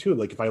dude too.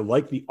 Like if I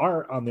like the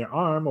art on their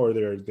arm or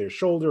their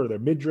shoulder or their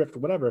midriff or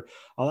whatever,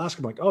 I'll ask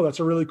them like, oh, that's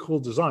a really cool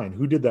design.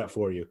 Who did that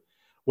for you?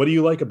 What do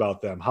you like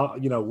about them? How,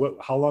 you know,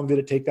 how long did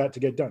it take that to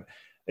get done?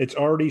 It's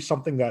already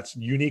something that's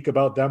unique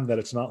about them, that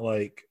it's not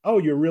like, oh,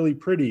 you're really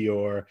pretty,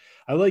 or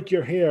I like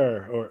your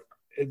hair, or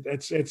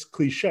it's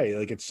cliche.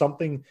 Like it's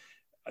something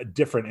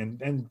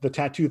different. And the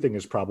tattoo thing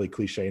is probably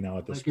cliche now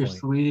at this like point. your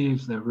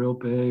sleeves, they're real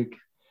big.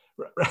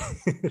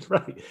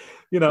 Right.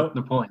 You know,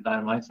 Napoleon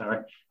Dynamite.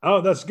 Sorry.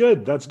 Oh, that's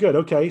good. That's good.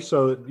 Okay.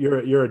 So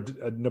you're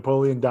a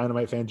Napoleon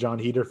Dynamite fan, John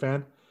Heder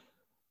fan.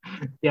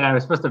 Yeah, I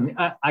was supposed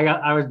to.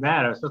 I was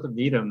mad. I was supposed to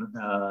meet him.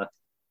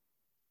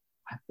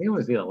 I think it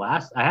was either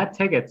last. I had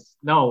tickets.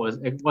 No,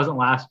 it wasn't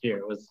last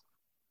year. It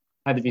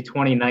had to be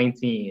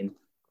 2019.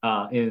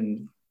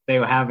 They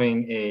were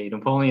having a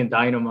Napoleon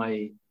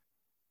Dynamite.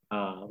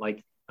 I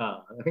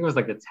think it was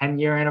like the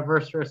 10-year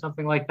anniversary or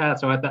something like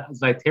that. So at the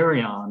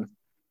Zeiterion,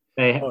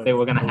 they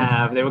were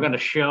gonna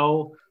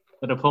show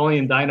the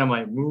Napoleon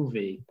Dynamite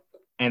movie,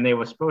 and they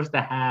were supposed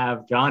to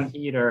have John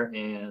Heder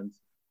and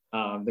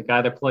the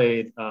guy that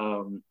played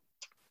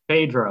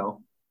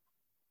Pedro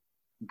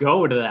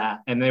go to that,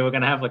 and they were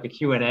gonna have like a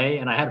Q&A,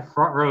 and I had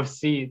front row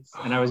seats,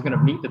 and I was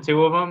gonna meet the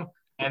two of them,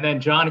 and then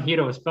John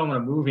Heder was filming a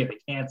movie and they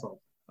canceled.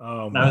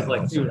 Oh, and I was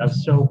like, dude, I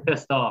was so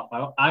pissed off.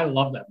 I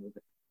love that movie.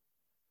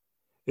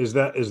 Is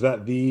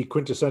that the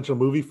quintessential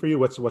movie for you?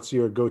 What's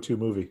your go-to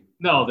movie?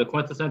 No, the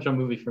quintessential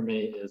movie for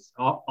me is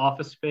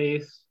Office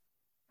Space.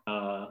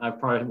 I've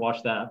probably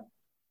watched that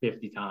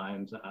 50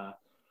 times. I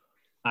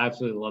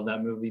absolutely love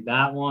that movie.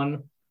 That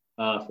one,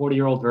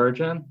 40-Year-Old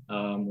Virgin,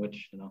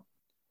 which, you know,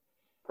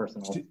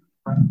 personal.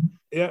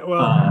 Yeah,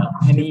 well,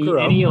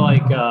 any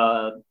like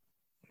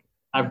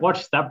I've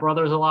watched Step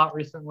Brothers a lot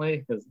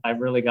recently because I've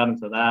really got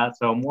into that.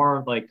 So more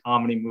of like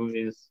comedy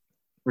movies,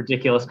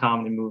 ridiculous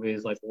comedy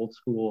movies, like old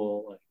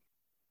school,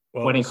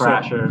 like Wedding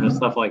Crasher and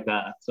stuff like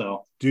that.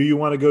 So, do you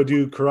want to go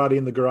do Karate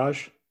in the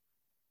Garage?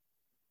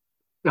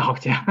 Oh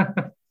yeah.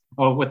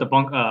 Oh, with the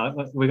bunk.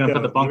 We're gonna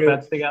put the bunk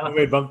beds together. We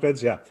made bunk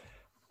beds, yeah.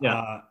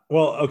 Yeah.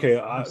 Well,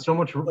 okay. So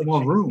much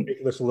more room.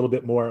 This a little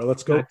bit more.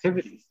 Let's go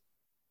activities.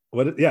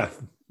 Yeah,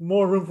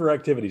 more room for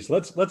activities.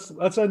 Let's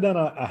end on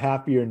a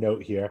happier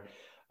note here.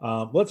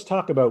 Let's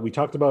talk about. We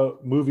talked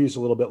about movies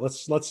a little bit.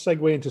 Let's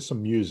segue into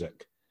some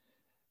music.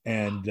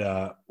 And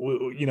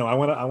you know, I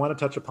want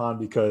to touch upon,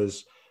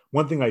 because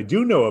one thing I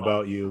do know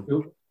about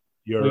you,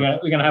 we're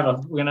gonna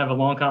have a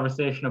long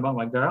conversation about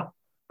my girl.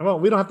 Well,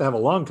 we don't have to have a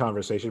long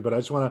conversation, but I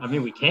just want to. I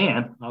mean, we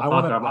can. I'll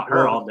talk about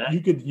her all day.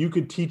 You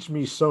could teach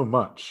me so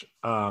much,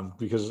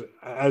 because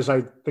as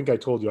I think I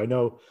told you, I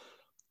know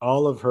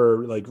all of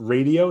her like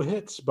radio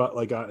hits, but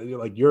like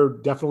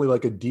you're definitely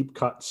like a deep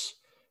cuts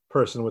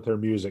person with her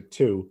music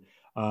too.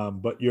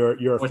 But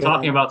we're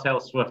talking about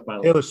Taylor Swift, by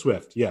the way. Taylor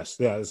Swift, yes,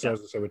 yeah. As I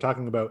say, we're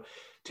talking about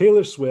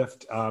Taylor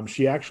Swift.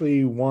 She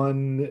actually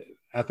won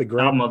at the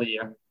Grammy Album of the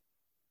Year.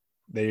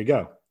 There you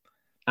go.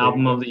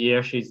 Album of the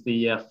Year. She's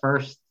the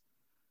first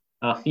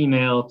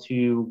female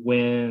to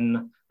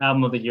win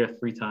Album of the Year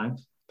 3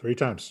 times. 3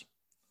 times.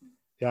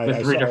 Yeah,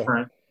 with 3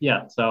 different.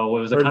 Yeah, so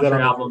it was a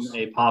country album,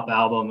 a pop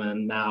album,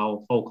 and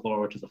now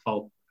Folklore, which is a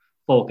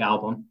folk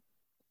album.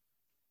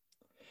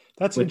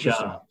 That's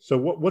interesting. So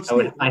what's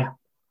go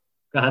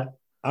ahead.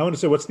 I want to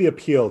say, what's the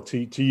appeal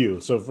to you?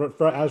 So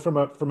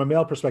from a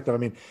male perspective, I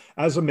mean,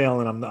 as a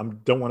male, and I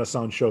don't want to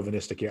sound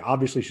chauvinistic here.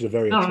 Obviously, she's a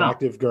very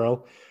attractive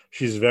girl.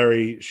 She's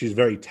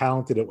very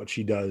talented at what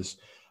she does.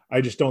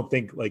 I just don't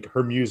think like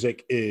her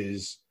music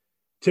is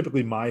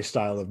typically my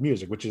style of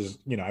music, which is,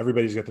 you know,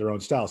 everybody's got their own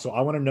style. So I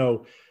want to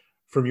know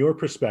from your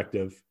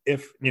perspective,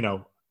 if, you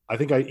know, I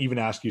think I even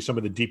asked you some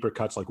of the deeper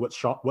cuts, like what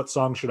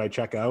song should I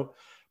check out?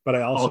 But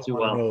I also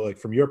want to know, like,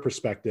 from your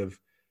perspective,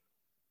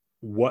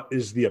 what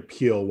is the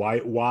appeal?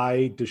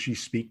 Why does she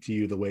speak to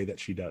you the way that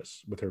she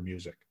does with her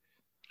music?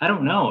 I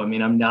don't know. I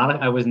mean,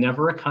 I was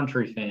never a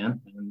country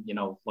fan, and, you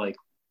know, like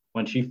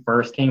when she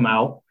first came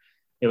out,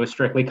 it was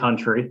strictly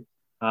country.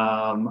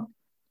 I'm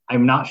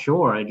not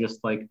sure. I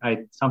just like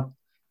I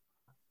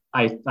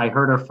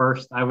heard her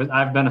first.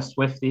 I've been a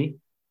Swiftie,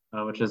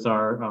 which is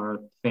our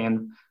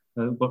fan,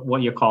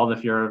 what you're called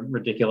if you're a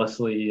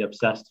ridiculously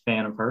obsessed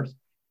fan of hers.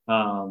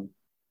 From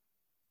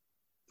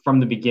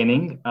the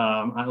beginning,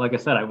 like I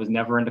said, I was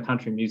never into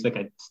country music.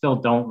 I still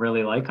don't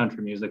really like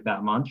country music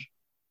that much.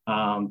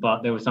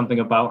 But there was something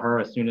about her.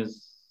 As soon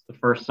as the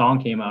first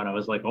song came out, I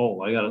was like,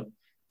 oh,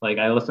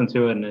 I listened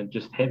to it and it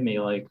just hit me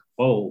like,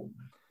 whoa,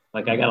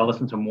 like I gotta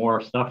listen to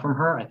more stuff from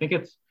her. I think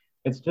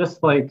it's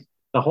just like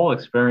the whole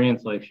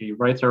experience. Like she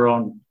writes her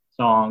own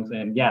songs,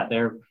 and yeah,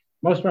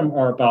 most of them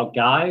are about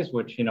guys,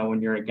 which, you know,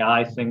 when you're a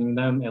guy singing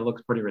them, it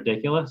looks pretty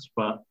ridiculous.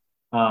 But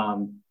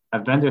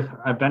I've been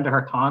to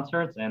her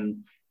concerts,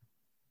 and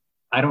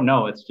I don't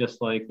know. It's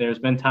just like there's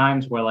been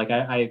times where like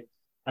I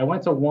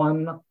went to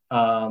one,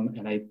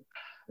 and I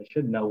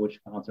should know which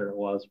concert it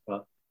was,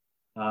 but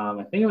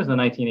I think it was the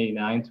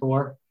 1989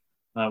 tour,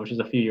 which is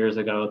a few years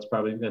ago. It's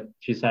probably that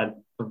she's had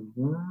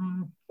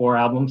 4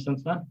 albums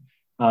since then.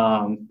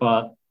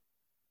 But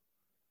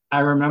I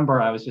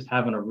remember I was just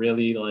having a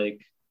really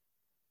like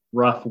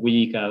rough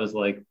week. I was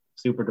like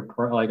super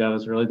depressed. Like I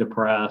was really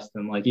depressed,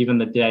 and like even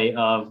the day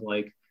of,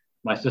 like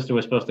my sister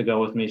was supposed to go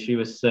with me. She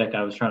was sick.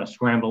 I was trying to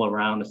scramble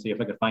around to see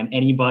if I could find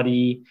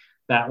anybody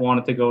that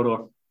wanted to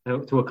go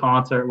to a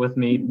concert with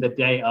me the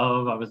day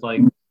of. I was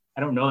like,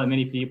 I don't know that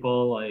many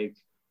people. Like,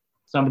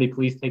 somebody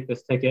please take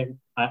this ticket.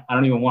 I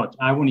don't even want to.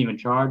 I wouldn't even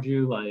charge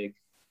you. Like,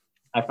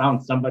 I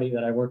found somebody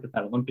that I worked with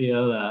at Olympia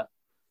that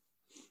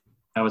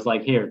I was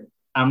like, here,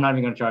 I'm not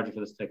even going to charge you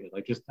for this ticket.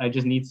 Like, I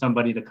just need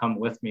somebody to come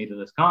with me to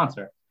this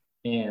concert.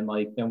 And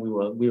like, then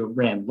we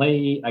ran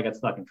late. I got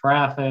stuck in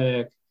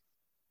traffic.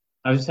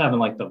 I was just having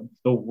like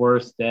the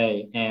worst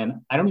day.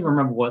 And I don't even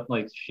remember what,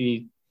 like,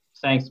 she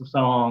sang some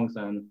songs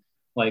and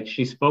like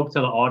she spoke to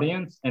the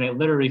audience, and it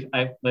literally,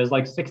 there's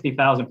like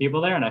 60,000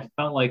 people there, and I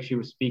felt like she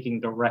was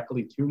speaking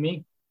directly to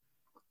me.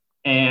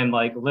 And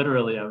like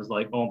literally I was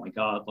like, oh my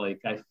God,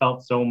 like I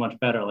felt so much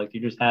better. Like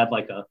you just had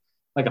like a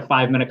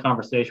 5-minute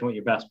conversation with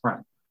your best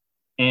friend.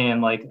 And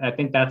like I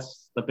think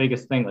that's the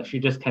biggest thing. Like she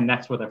just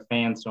connects with her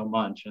fans so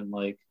much. And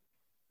like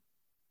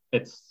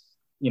it's,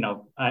 you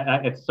know,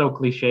 it's so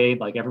cliched.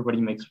 Like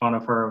everybody makes fun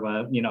of her,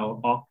 but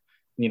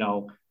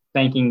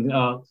thanking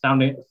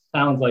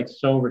sounds like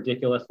so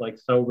ridiculous, like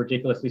so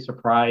ridiculously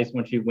surprised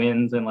when she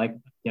wins, and like,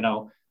 you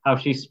know, how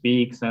she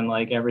speaks and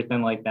like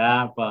everything like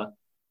that. But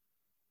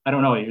I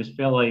don't know, you just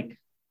feel like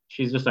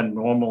she's just a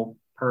normal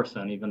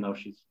person, even though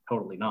she's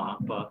totally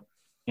not. But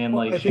and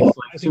like she's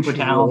like super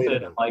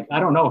talented, and like I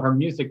don't know, her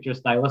music,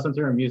 just I listen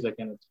to her music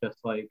and it's just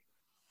like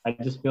I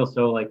just feel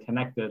so like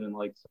connected, and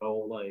like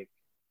so like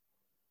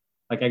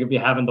I could be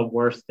having the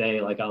worst day.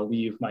 Like I'll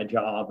leave my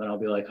job and I'll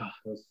be like,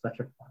 oh,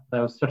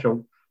 that was such a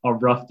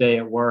rough day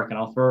at work, and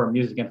I'll throw her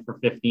music in for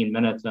 15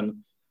 minutes and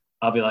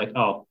I'll be like,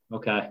 oh,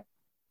 okay,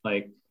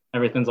 like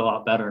everything's a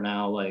lot better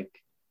now. Like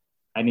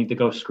I need to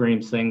go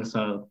sing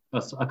a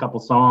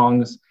couple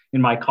songs in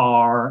my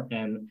car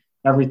and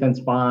everything's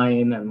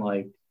fine. And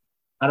like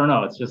I don't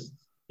know, it's just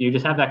you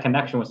just have that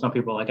connection with some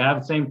people. Like I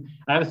have the same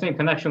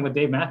connection with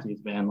Dave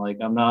Matthews Band. Like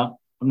I'm not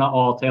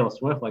all Taylor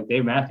Swift. Like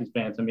Dave Matthews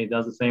Band to me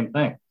does the same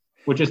thing,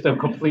 which is the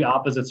complete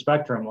opposite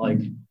spectrum. Like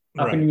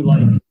how can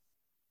you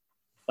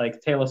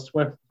like Taylor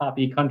Swift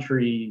poppy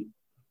country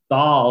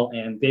doll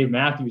and Dave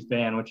Matthews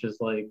Band, which is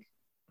like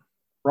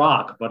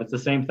rock, but it's the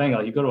same thing.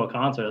 Like you go to a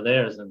concert of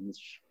theirs and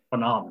it's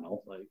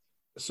phenomenal. Like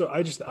so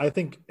I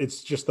think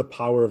it's just the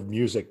power of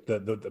music,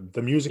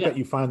 the music that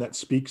you find that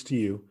speaks to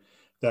you,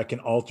 that can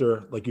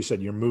alter, like you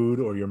said, your mood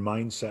or your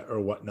mindset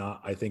or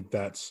whatnot. I think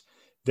that's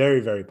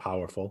very, very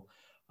powerful.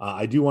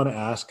 I do want to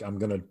ask, I'm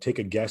going to take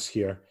a guess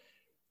here.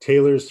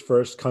 Taylor's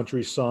first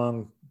country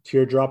song,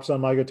 Teardrops on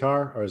My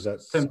Guitar, or is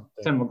that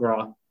Tim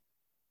McGraw?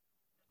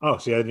 Oh,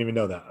 see, I didn't even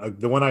know that.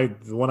 The one I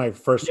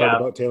first heard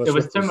about Taylor Swift.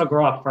 It was Tim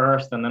McGraw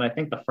first, and then I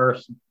think the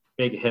first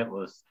big hit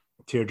was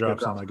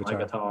Teardrops on My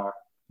Guitar.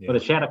 Yeah.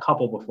 But she had a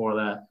couple before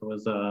that. It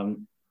was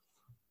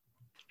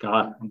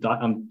God,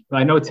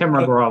 I know Tim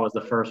McGraw was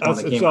the first one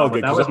that came out.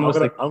 That was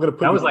mostly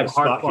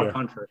hardcore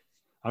country.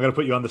 I'm going to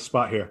put you on the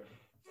spot here.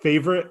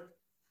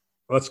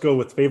 Let's go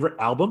with favorite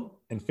album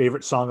and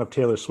favorite song of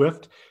Taylor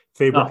Swift.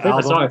 Favorite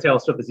song of Taylor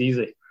Swift is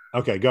easy.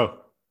 Okay, go.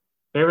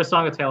 Favorite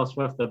song of Taylor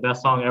Swift, the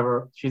best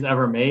song she's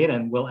ever made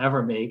and will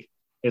ever make,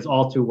 is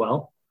All Too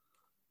Well.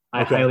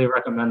 I highly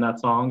recommend that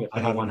song. If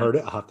I haven't heard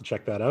it, I'll have to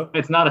check that out.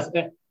 It's not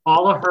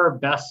all of her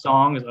best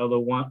songs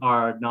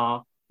are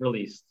not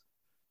released.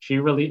 She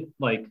really,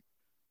 like,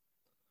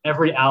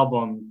 every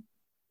album,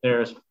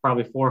 there's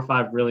probably 4 or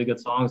 5 really good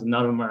songs, and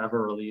none of them are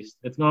ever released.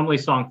 It's normally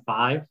song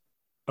 5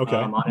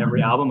 on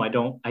every album.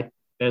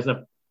 There's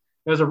a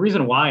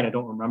reason why, and I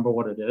don't remember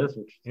what it is,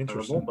 which is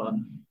terrible, but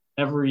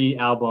every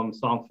album,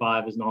 song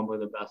 5 is normally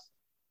the best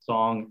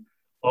song.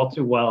 All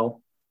Too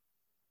Well,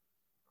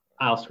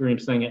 I'll scream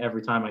sing it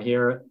every time I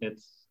hear it.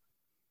 It's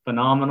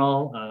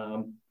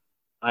phenomenal.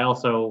 I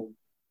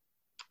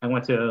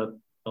went to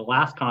the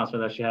last concert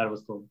that she had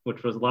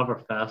which was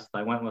Loverfest.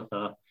 I went with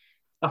a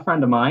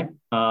friend of mine,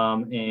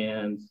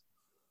 and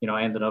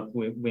I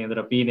we ended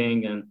up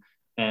eating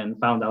and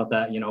found out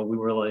that we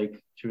were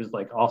like, she was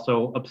like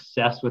also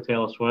obsessed with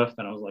Taylor Swift,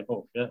 and I was like,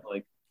 oh shit,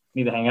 like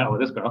need to hang out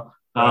with this girl.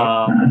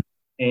 Right.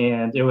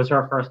 And it was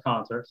her first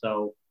concert,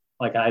 so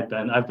like I've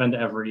been to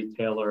every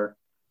Taylor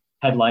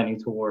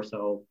headlining tour,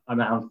 so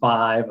I'm on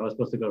 5. I was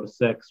supposed to go to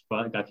 6,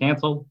 but it got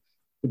canceled.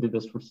 We did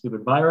this for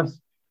stupid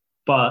virus,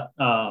 but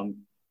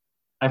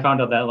I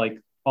found out that like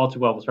All Too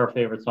Well was her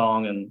favorite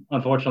song, and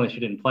unfortunately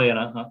she didn't play it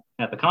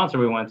at the concert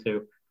we went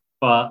to.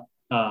 But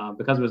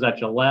because it was at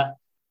Gillette,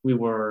 we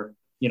were,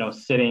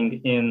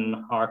 sitting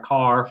in our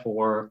car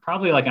for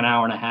probably like an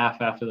hour and a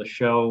half after the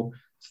show,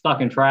 stuck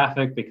in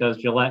traffic because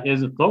Gillette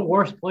is the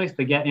worst place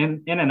to get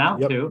in and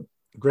out to.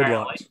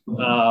 Gridlocked.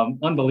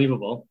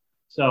 Unbelievable.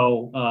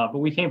 So, but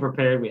we came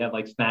prepared. We had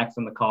like snacks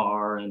in the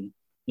car, and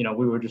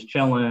we were just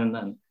chilling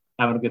and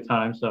having a good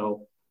time.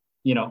 So,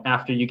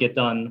 after you get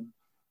done,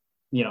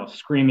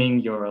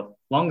 screaming your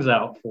lungs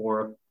out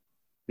for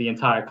the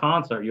entire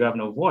concert, you have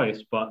no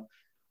voice. But,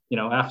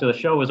 after the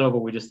show was over,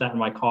 we just sat in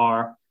my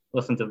car,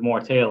 listened to more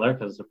Taylor,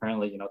 because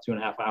apparently,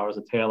 2.5 hours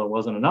of Taylor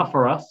wasn't enough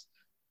for us.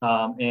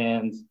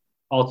 And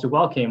All Too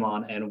Well came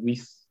on, and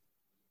we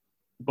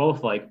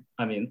both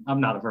I'm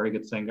not a very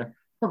good singer.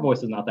 Her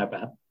voice is not that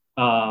bad.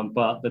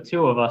 But the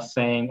two of us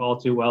sang All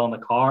Too Well in the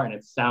car, and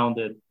it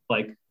sounded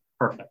like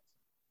perfect.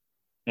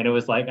 And it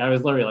was like, I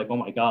was literally like, oh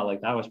my God,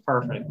 like that was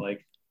perfect.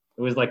 Like,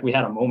 it was like we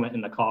had a moment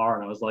in the car,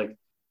 and I was like,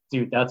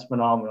 dude, that's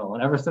phenomenal.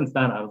 And ever since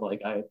then, I was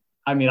like, I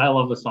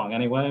love the song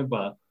anyway,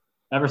 but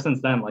ever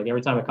since then, like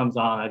every time it comes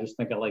on, I just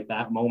think of like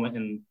that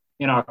moment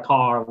in our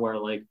car where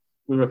like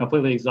we were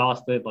completely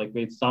exhausted. Like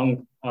we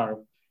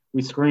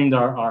screamed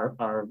our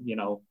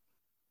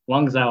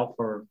lungs out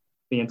for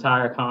the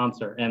entire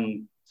concert,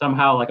 and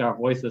somehow like our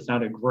voices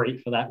sounded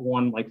great for that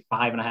one like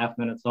 5.5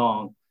 minute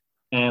song,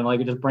 and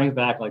like it just brings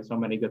back like so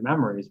many good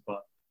memories.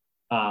 But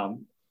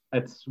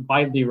it's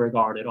widely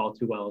regarded All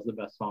Too Well as the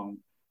best song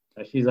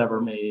that she's ever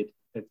made.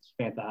 It's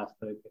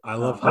fantastic. I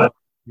love how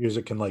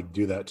music can like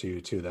do that to you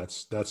too.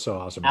 That's so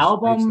awesome.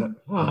 Album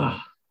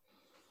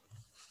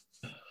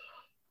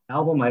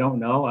I don't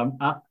know.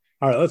 All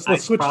right,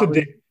 let's switch to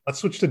Dave. Let's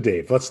switch to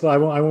Dave. I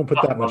won't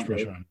put that much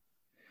pressure on.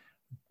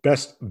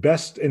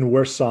 Best and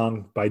worst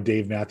song by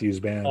Dave Matthews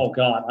Band. Oh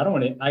God, I don't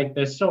want to.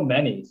 There's so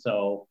many.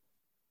 So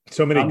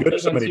many good,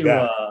 so many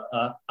bad.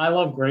 I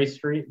love Gray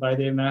Street by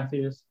Dave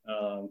Matthews.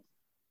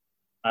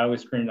 I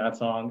always scream that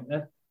song.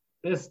 I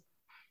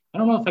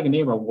don't know if I can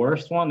name a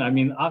worst one. I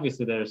mean,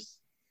 obviously there's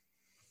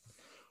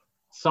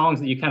songs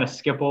that you kind of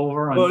skip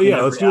over.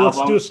 Let's do a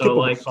skip. So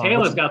like song.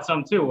 Taylor's got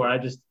some too, where I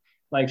just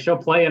like she'll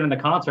play it in the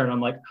concert, and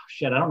I'm like, oh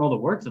shit, I don't know the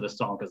words of this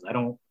song because I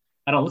don't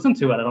listen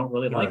to it. I don't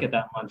really like it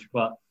that much,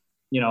 but.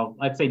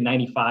 I'd say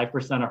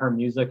 95% of her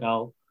music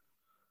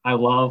I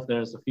love.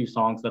 There's a few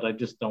songs that I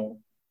just don't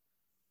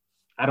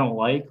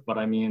like, but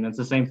I mean, it's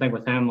the same thing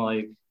with him.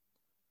 Like,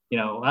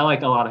 I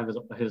like a lot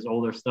of his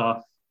older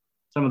stuff.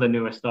 Some of the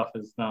newer stuff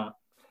is not.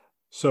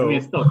 So I mean,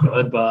 it's still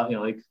good, but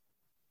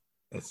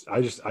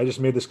I just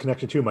made this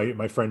connection too.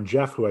 My friend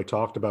Jeff, who I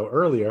talked about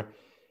earlier,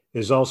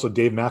 is also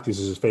Dave Matthews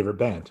is his favorite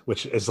band,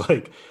 which is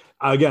like,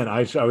 again,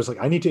 I was like,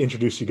 I need to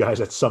introduce you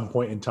guys at some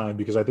point in time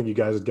because I think you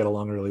guys would get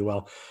along really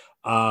well.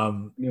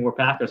 We're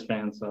Packers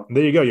fans, so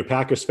there you go. You're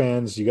Packers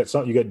fans. You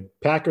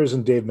get Packers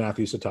and Dave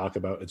Matthews to talk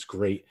about. It's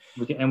great.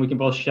 We can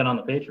both shit on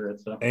the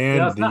Patriots. So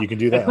you can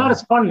do that. It's not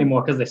as fun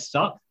anymore because they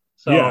suck.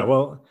 So yeah,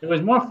 well, it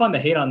was more fun to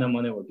hate on them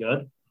when they were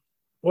good.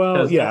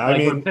 Well, yeah, I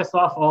mean, piss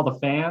off all the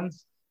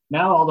fans.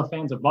 Now all the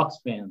fans are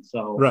Bucs fans.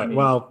 So right. I mean,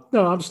 well,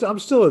 no, I'm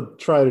still a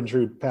tried and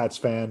true Pats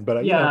fan,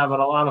 but but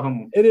a lot of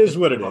them. It is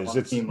what it is.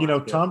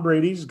 It's Tom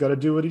Brady's got to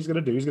do what he's going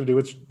to do. He's going to do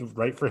what's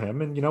right for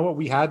him. And you know what?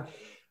 We had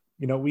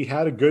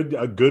a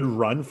good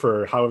run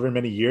for however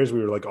many years.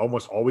 We were like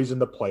almost always in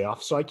the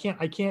playoffs. So I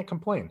can't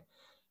complain.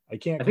 I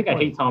think I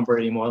hate Tom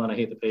Brady more than I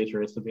hate the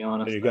Patriots, to be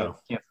honest. There you go.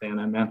 I can't stand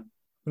that man.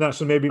 No,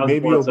 so maybe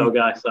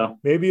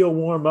you'll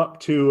warm up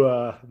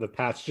to the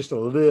Pats just a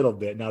little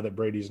bit now that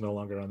Brady's no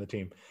longer on the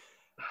team.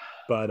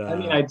 But I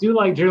mean, I do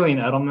like Julian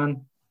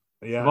Edelman.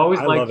 Yeah, I've always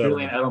liked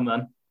Julian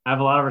Edelman. I have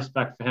a lot of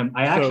respect for him.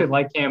 I actually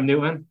like Cam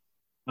Newton.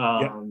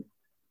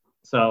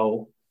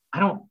 So I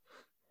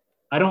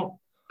don't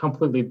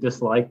completely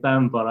dislike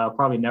them, but I'll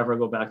probably never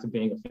go back to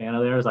being a fan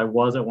of theirs. I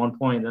was at one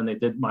point, and then they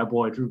did my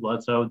boy Drew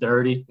Bledsoe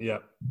dirty. Yeah.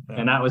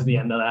 And that was the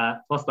end of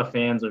that. Plus the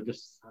fans are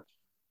just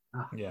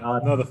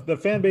the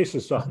fan base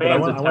is tough.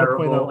 Fans are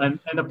terrible. And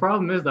the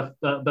problem is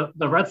the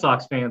Red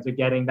Sox fans are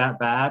getting that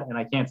bad, and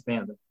I can't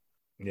stand it.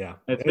 Yeah.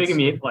 It's making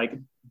me like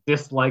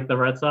dislike the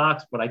Red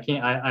Sox, but I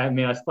can't I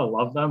mean I still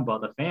love them, but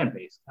the fan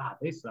base, God,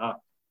 they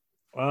suck.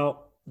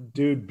 Well,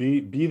 dude,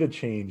 be the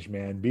change,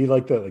 man. Be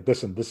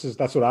listen,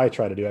 that's what I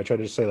try to do. I try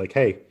to just say like,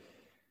 hey,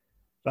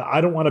 I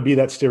don't want to be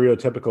that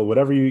stereotypical,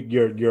 whatever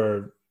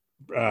your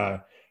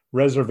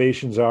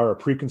reservations are or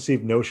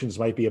preconceived notions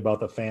might be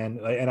about the fan.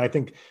 And I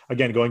think,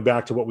 again, going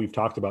back to what we've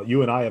talked about,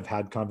 you and I have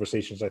had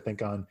conversations, I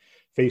think, on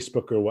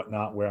Facebook or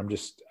whatnot, where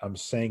I'm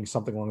saying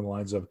something along the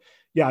lines of,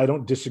 yeah, I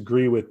don't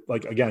disagree with,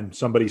 like, again,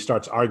 somebody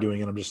starts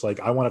arguing and I'm just like,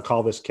 I want to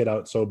call this kid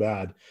out so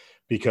bad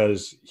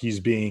because he's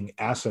being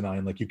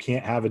asinine. Like, you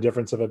can't have a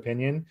difference of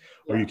opinion,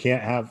 or you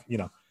can't have,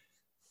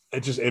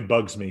 it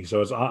bugs me.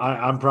 So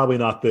I'm probably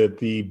not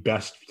the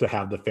best to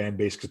have the fan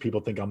base, because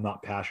people think I'm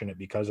not passionate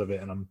because of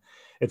it. And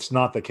it's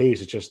not the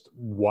case. It's just,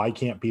 why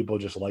can't people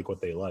just like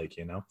what they like?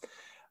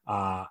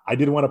 I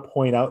did want to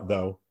point out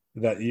though,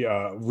 that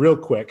real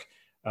quick,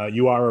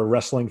 you are a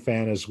wrestling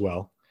fan as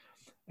well.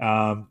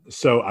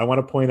 So I want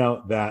to point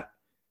out that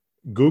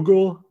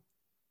Google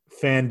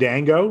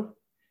Fandango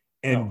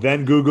and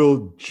then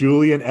Google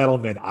Julian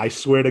Edelman. I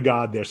swear to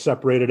God, they're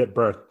separated at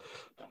birth.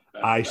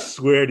 I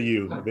swear to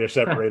you, they're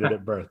separated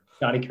at birth.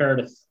 Johnny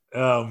Curtis.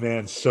 Oh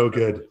man, so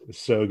good.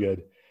 So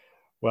good.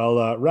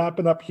 Well,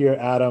 wrapping up here,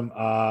 Adam,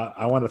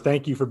 I want to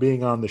thank you for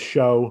being on the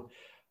show.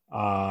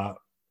 I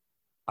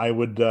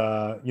would,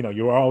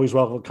 you're always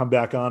welcome to come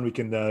back on. We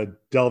can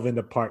delve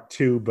into part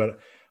 2, but I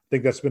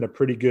think that's been a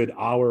pretty good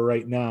hour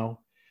right now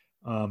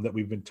that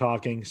we've been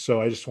talking.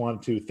 So I just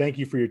wanted to thank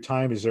you for your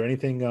time. Is there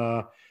anything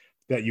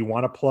that you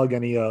want to plug?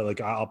 Any,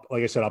 like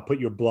I said, I'll put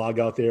your blog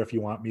out there if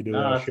you want me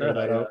to share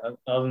that out.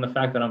 Other than the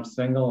fact that I'm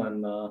single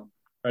and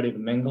ready to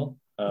mingle.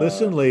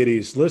 Listen,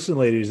 ladies, this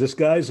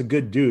guy's a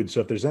good dude. So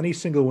if there's any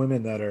single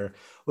women that are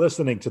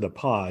listening to the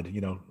pod,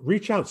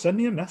 reach out, send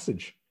me a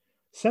message.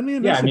 Send me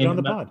a message on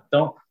the pod.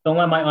 Don't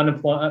let my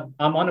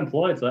I'm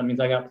unemployed, so that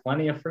means I got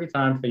plenty of free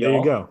time for y'all. There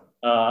you go.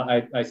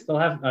 I still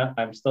have,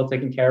 I'm still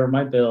taking care of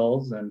my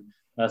bills, and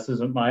this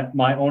is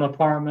my own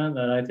apartment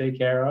that I take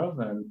care of,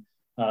 and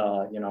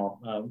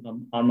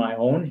I'm on my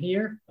own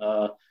here.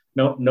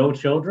 No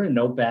children,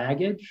 no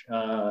baggage.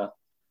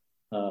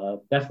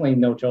 Definitely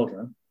no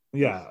children.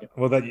 Yeah.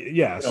 Well,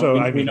 So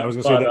I was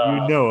gonna say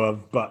that you know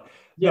of, but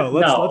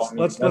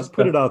let's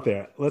put it out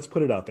there. Let's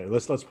put it out there.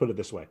 Let's put it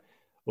this way.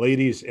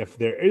 Ladies, if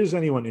there is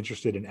anyone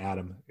interested in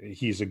Adam,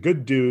 he's a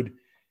good dude.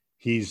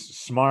 He's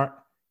smart.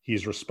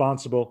 He's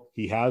responsible.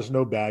 He has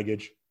no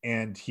baggage.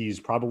 And he's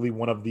probably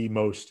one of the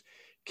most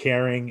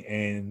caring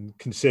and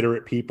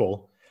considerate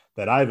people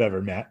that I've ever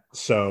met.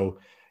 So,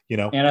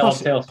 and I love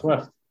Taylor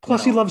Swift.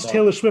 Plus, he loves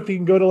Taylor Swift. He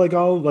can go to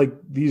all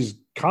these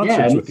concerts.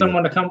 Yeah, I need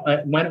someone to come.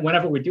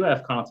 Whenever we do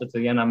have concerts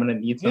again, I'm going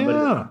to need somebody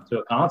to come to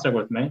a concert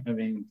with me. I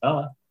mean,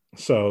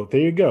 So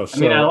there you go.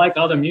 I like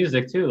other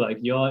music too. Like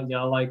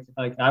y'all like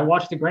I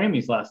watched the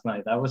Grammys last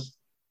night. That was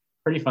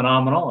pretty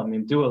phenomenal. I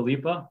mean, Dua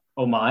Lipa.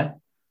 Oh my.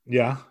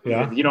 Yeah.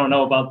 If you don't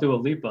know about Dua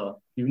Lipa,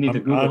 you need to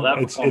Google that.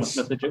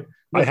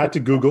 I had to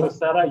Google.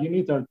 You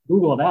need to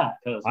Google that.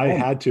 I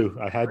had to.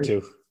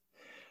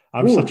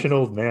 I'm such an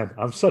old man.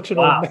 Old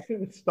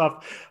man.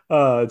 Stuff.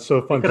 It's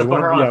so fun. Could have put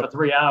her on for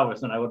 3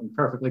 hours, and I would be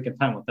perfectly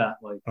content with that.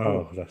 Like,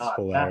 that's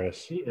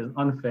hilarious. She is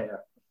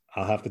unfair.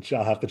 I'll have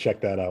to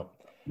check that out.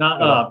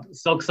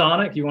 Silk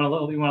Sonic. You want to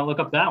look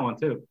up that one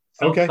too.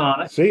 Silk okay.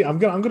 Sonic. See, I'm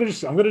gonna just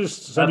send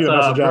you a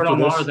message Bruno after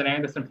this. Mars and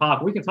Anderson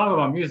 .Paak. We can talk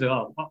about music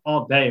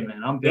all day,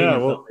 man. I'm big. Yeah,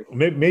 well,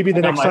 maybe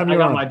the next time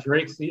you're on. I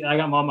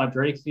got all my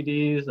Drake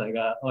CDs.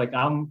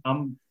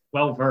 I'm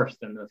well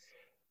versed in this.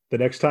 The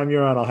next time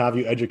you're on, I'll have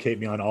you educate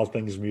me on all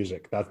things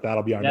music.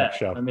 That'll be our next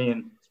show. I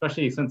mean,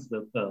 especially since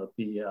the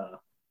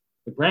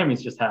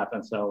Grammys just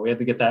happened, so we had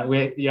to get that.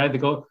 You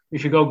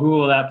should go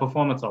Google that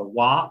performance of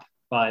WAP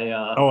by.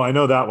 I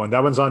know that one.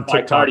 That one's on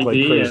TikTok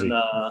like crazy.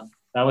 And,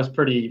 that was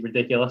pretty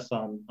ridiculous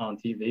on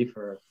TV.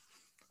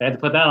 They had to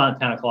put that on at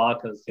 10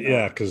 o'clock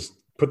because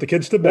put the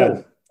kids to bed.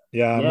 Oh.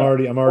 Yeah,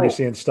 I'm already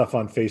seeing stuff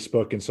on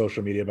Facebook and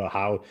social media about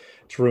how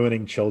it's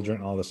ruining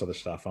children, all this other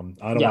stuff. I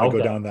don't want to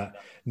go down that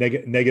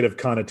negative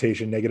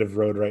connotation, negative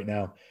road right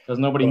now. Because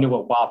nobody knew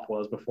what WAP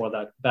was before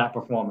that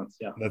performance.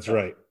 Yeah, that's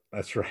right.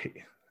 It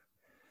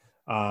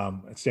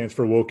stands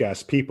for woke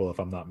ass people, if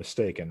I'm not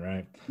mistaken,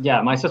 right?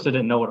 Yeah, my sister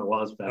didn't know what it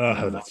was back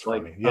then. That's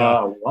funny.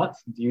 Yeah. What?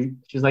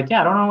 She's like, yeah,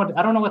 I don't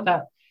know what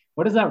that.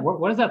 What does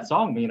that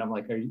song mean? I'm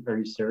like, are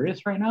you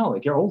serious right now?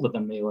 Like, you're older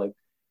than me. Like,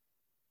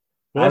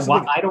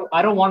 well,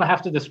 I don't want to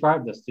have to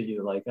describe this to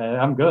you. Like,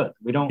 I'm good.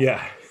 We don't.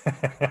 Yeah.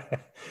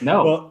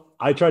 No. Well,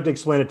 I tried to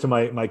explain it to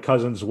my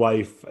cousin's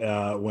wife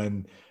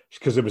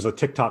because it was a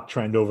TikTok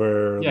trend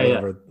over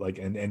whatever. Yeah. Like,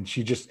 and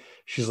she's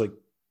like,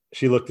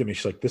 she looked at me.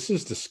 She's like, this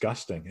is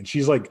disgusting. And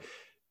she's like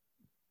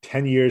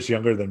 10 years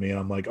younger than me. And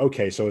I'm like,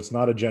 okay, so it's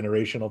not a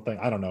generational thing.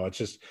 I don't know. It's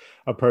just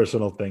a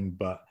personal thing.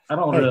 But I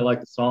don't really like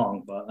the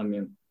song. But I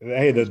mean,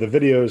 hey, the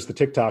videos, the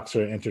TikToks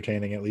are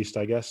entertaining, at least,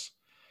 I guess.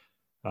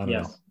 I don't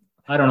know.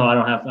 I don't know. I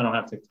don't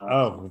have TikTok.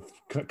 Oh,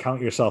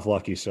 count yourself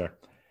lucky, sir.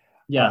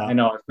 Yeah, I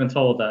know. I've been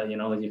told that, if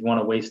you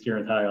want to waste your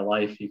entire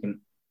life, you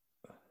can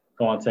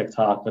go on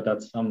TikTok, but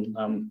that's I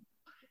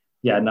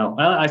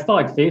still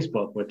like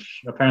Facebook,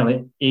 which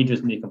apparently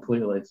ages me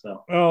completely.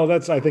 So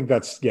I think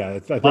a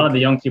lot of the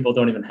young people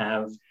don't even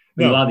have.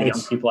 A lot of the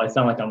young people, I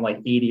sound like I'm like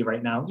 80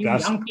 right now.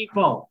 Young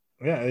people.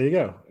 Yeah, there you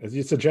go.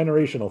 It's a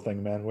generational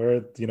thing, man. We're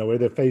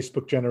the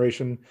Facebook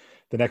generation.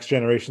 The next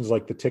generation's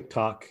like the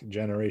TikTok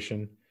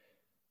generation.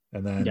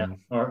 And then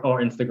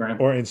or Instagram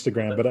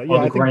but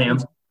the Gram.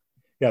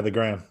 The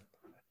Gram.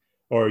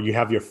 or you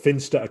have your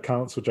Finsta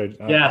accounts, which I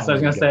yeah. So I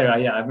was gonna get.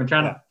 say, yeah, I've been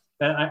trying to.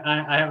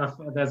 I have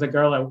there's a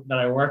girl that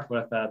I worked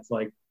with that's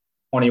like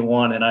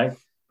 21, and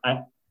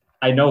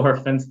I know her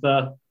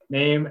Finsta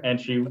name, and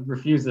she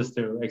refuses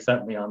to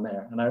accept me on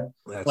there. And That's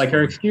like funny.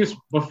 her excuse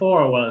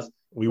before was,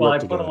 well, I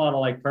put together. a lot of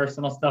like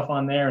personal stuff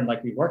on there, and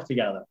like we work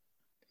together.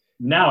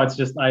 Now it's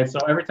just so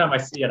every time I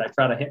see it, I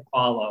try to hit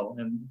follow,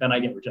 and then I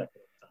get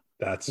rejected.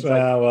 That's like,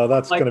 well,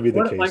 that's like, going to be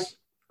the case. Like,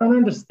 I don't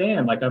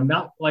understand. Like, I'm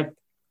not like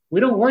we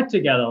don't work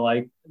together.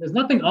 Like, there's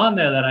nothing on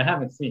there that I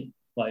haven't seen.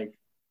 Like,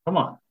 come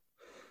on.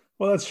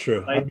 Well, that's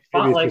true. Like,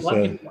 let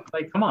me,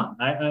 like, come on.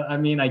 I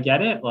mean, I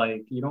get it.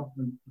 Like, you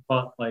don't,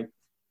 but like,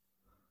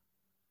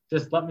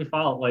 just let me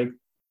follow. Like,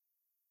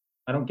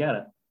 I don't get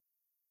it.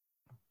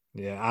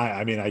 Yeah,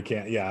 I mean, I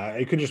can't. Yeah,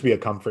 it could just be a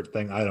comfort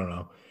thing. I don't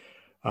know.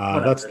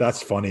 Whatever.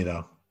 That's funny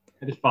though.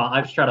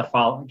 I just try to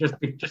follow just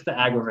to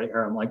aggravate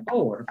her. I'm like,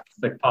 oh,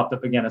 it's like popped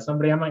up again as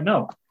somebody I might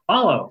know.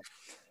 Follow.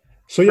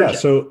 So yeah,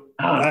 so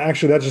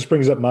actually, that just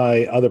brings up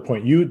my other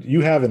point.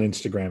 You have an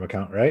Instagram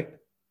account, right?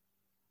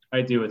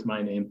 I do. It's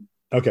my name.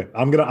 Okay,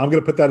 I'm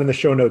gonna put that in the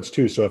show notes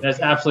too. So there's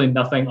absolutely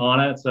nothing on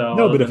it. So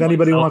no, but if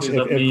anybody wants,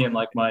 if me and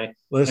like my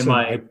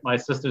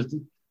sister's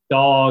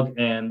dog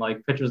and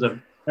like pictures of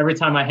every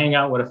time I hang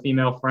out with a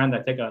female friend,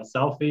 I take a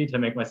selfie to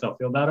make myself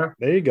feel better.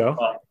 There you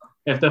go.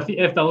 If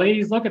the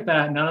ladies look at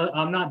that,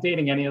 I'm not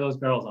dating any of those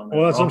girls on there.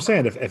 Well, that's what I'm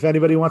saying. If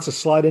anybody wants to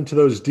slide into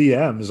those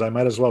DMs, I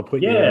might as well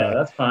put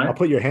that's fine. I'll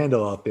put your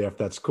handle out there if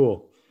that's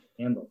cool.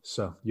 Handle.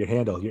 So your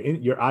handle,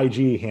 your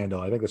IG handle,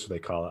 I think that's what they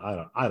call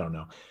it. I don't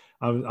know.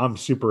 I'm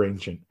super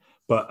ancient.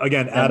 But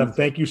again, Adam,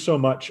 thank you so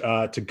much.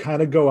 To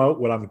kind of go out,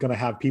 what I'm going to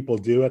have people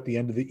do at the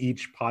end of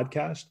each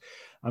podcast,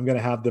 I'm going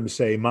to have them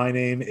say, my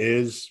name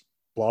is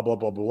blah, blah,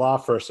 blah, blah,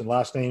 first and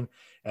last name.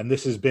 And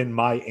this has been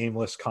my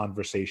aimless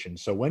conversation.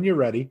 So when you're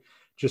ready,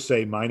 just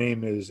say, my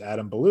name is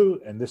Adam Ballou,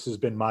 and this has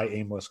been my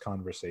aimless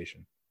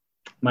conversation.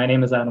 My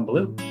name is Adam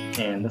Ballou,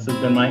 and this has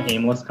been my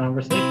aimless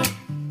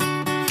conversation.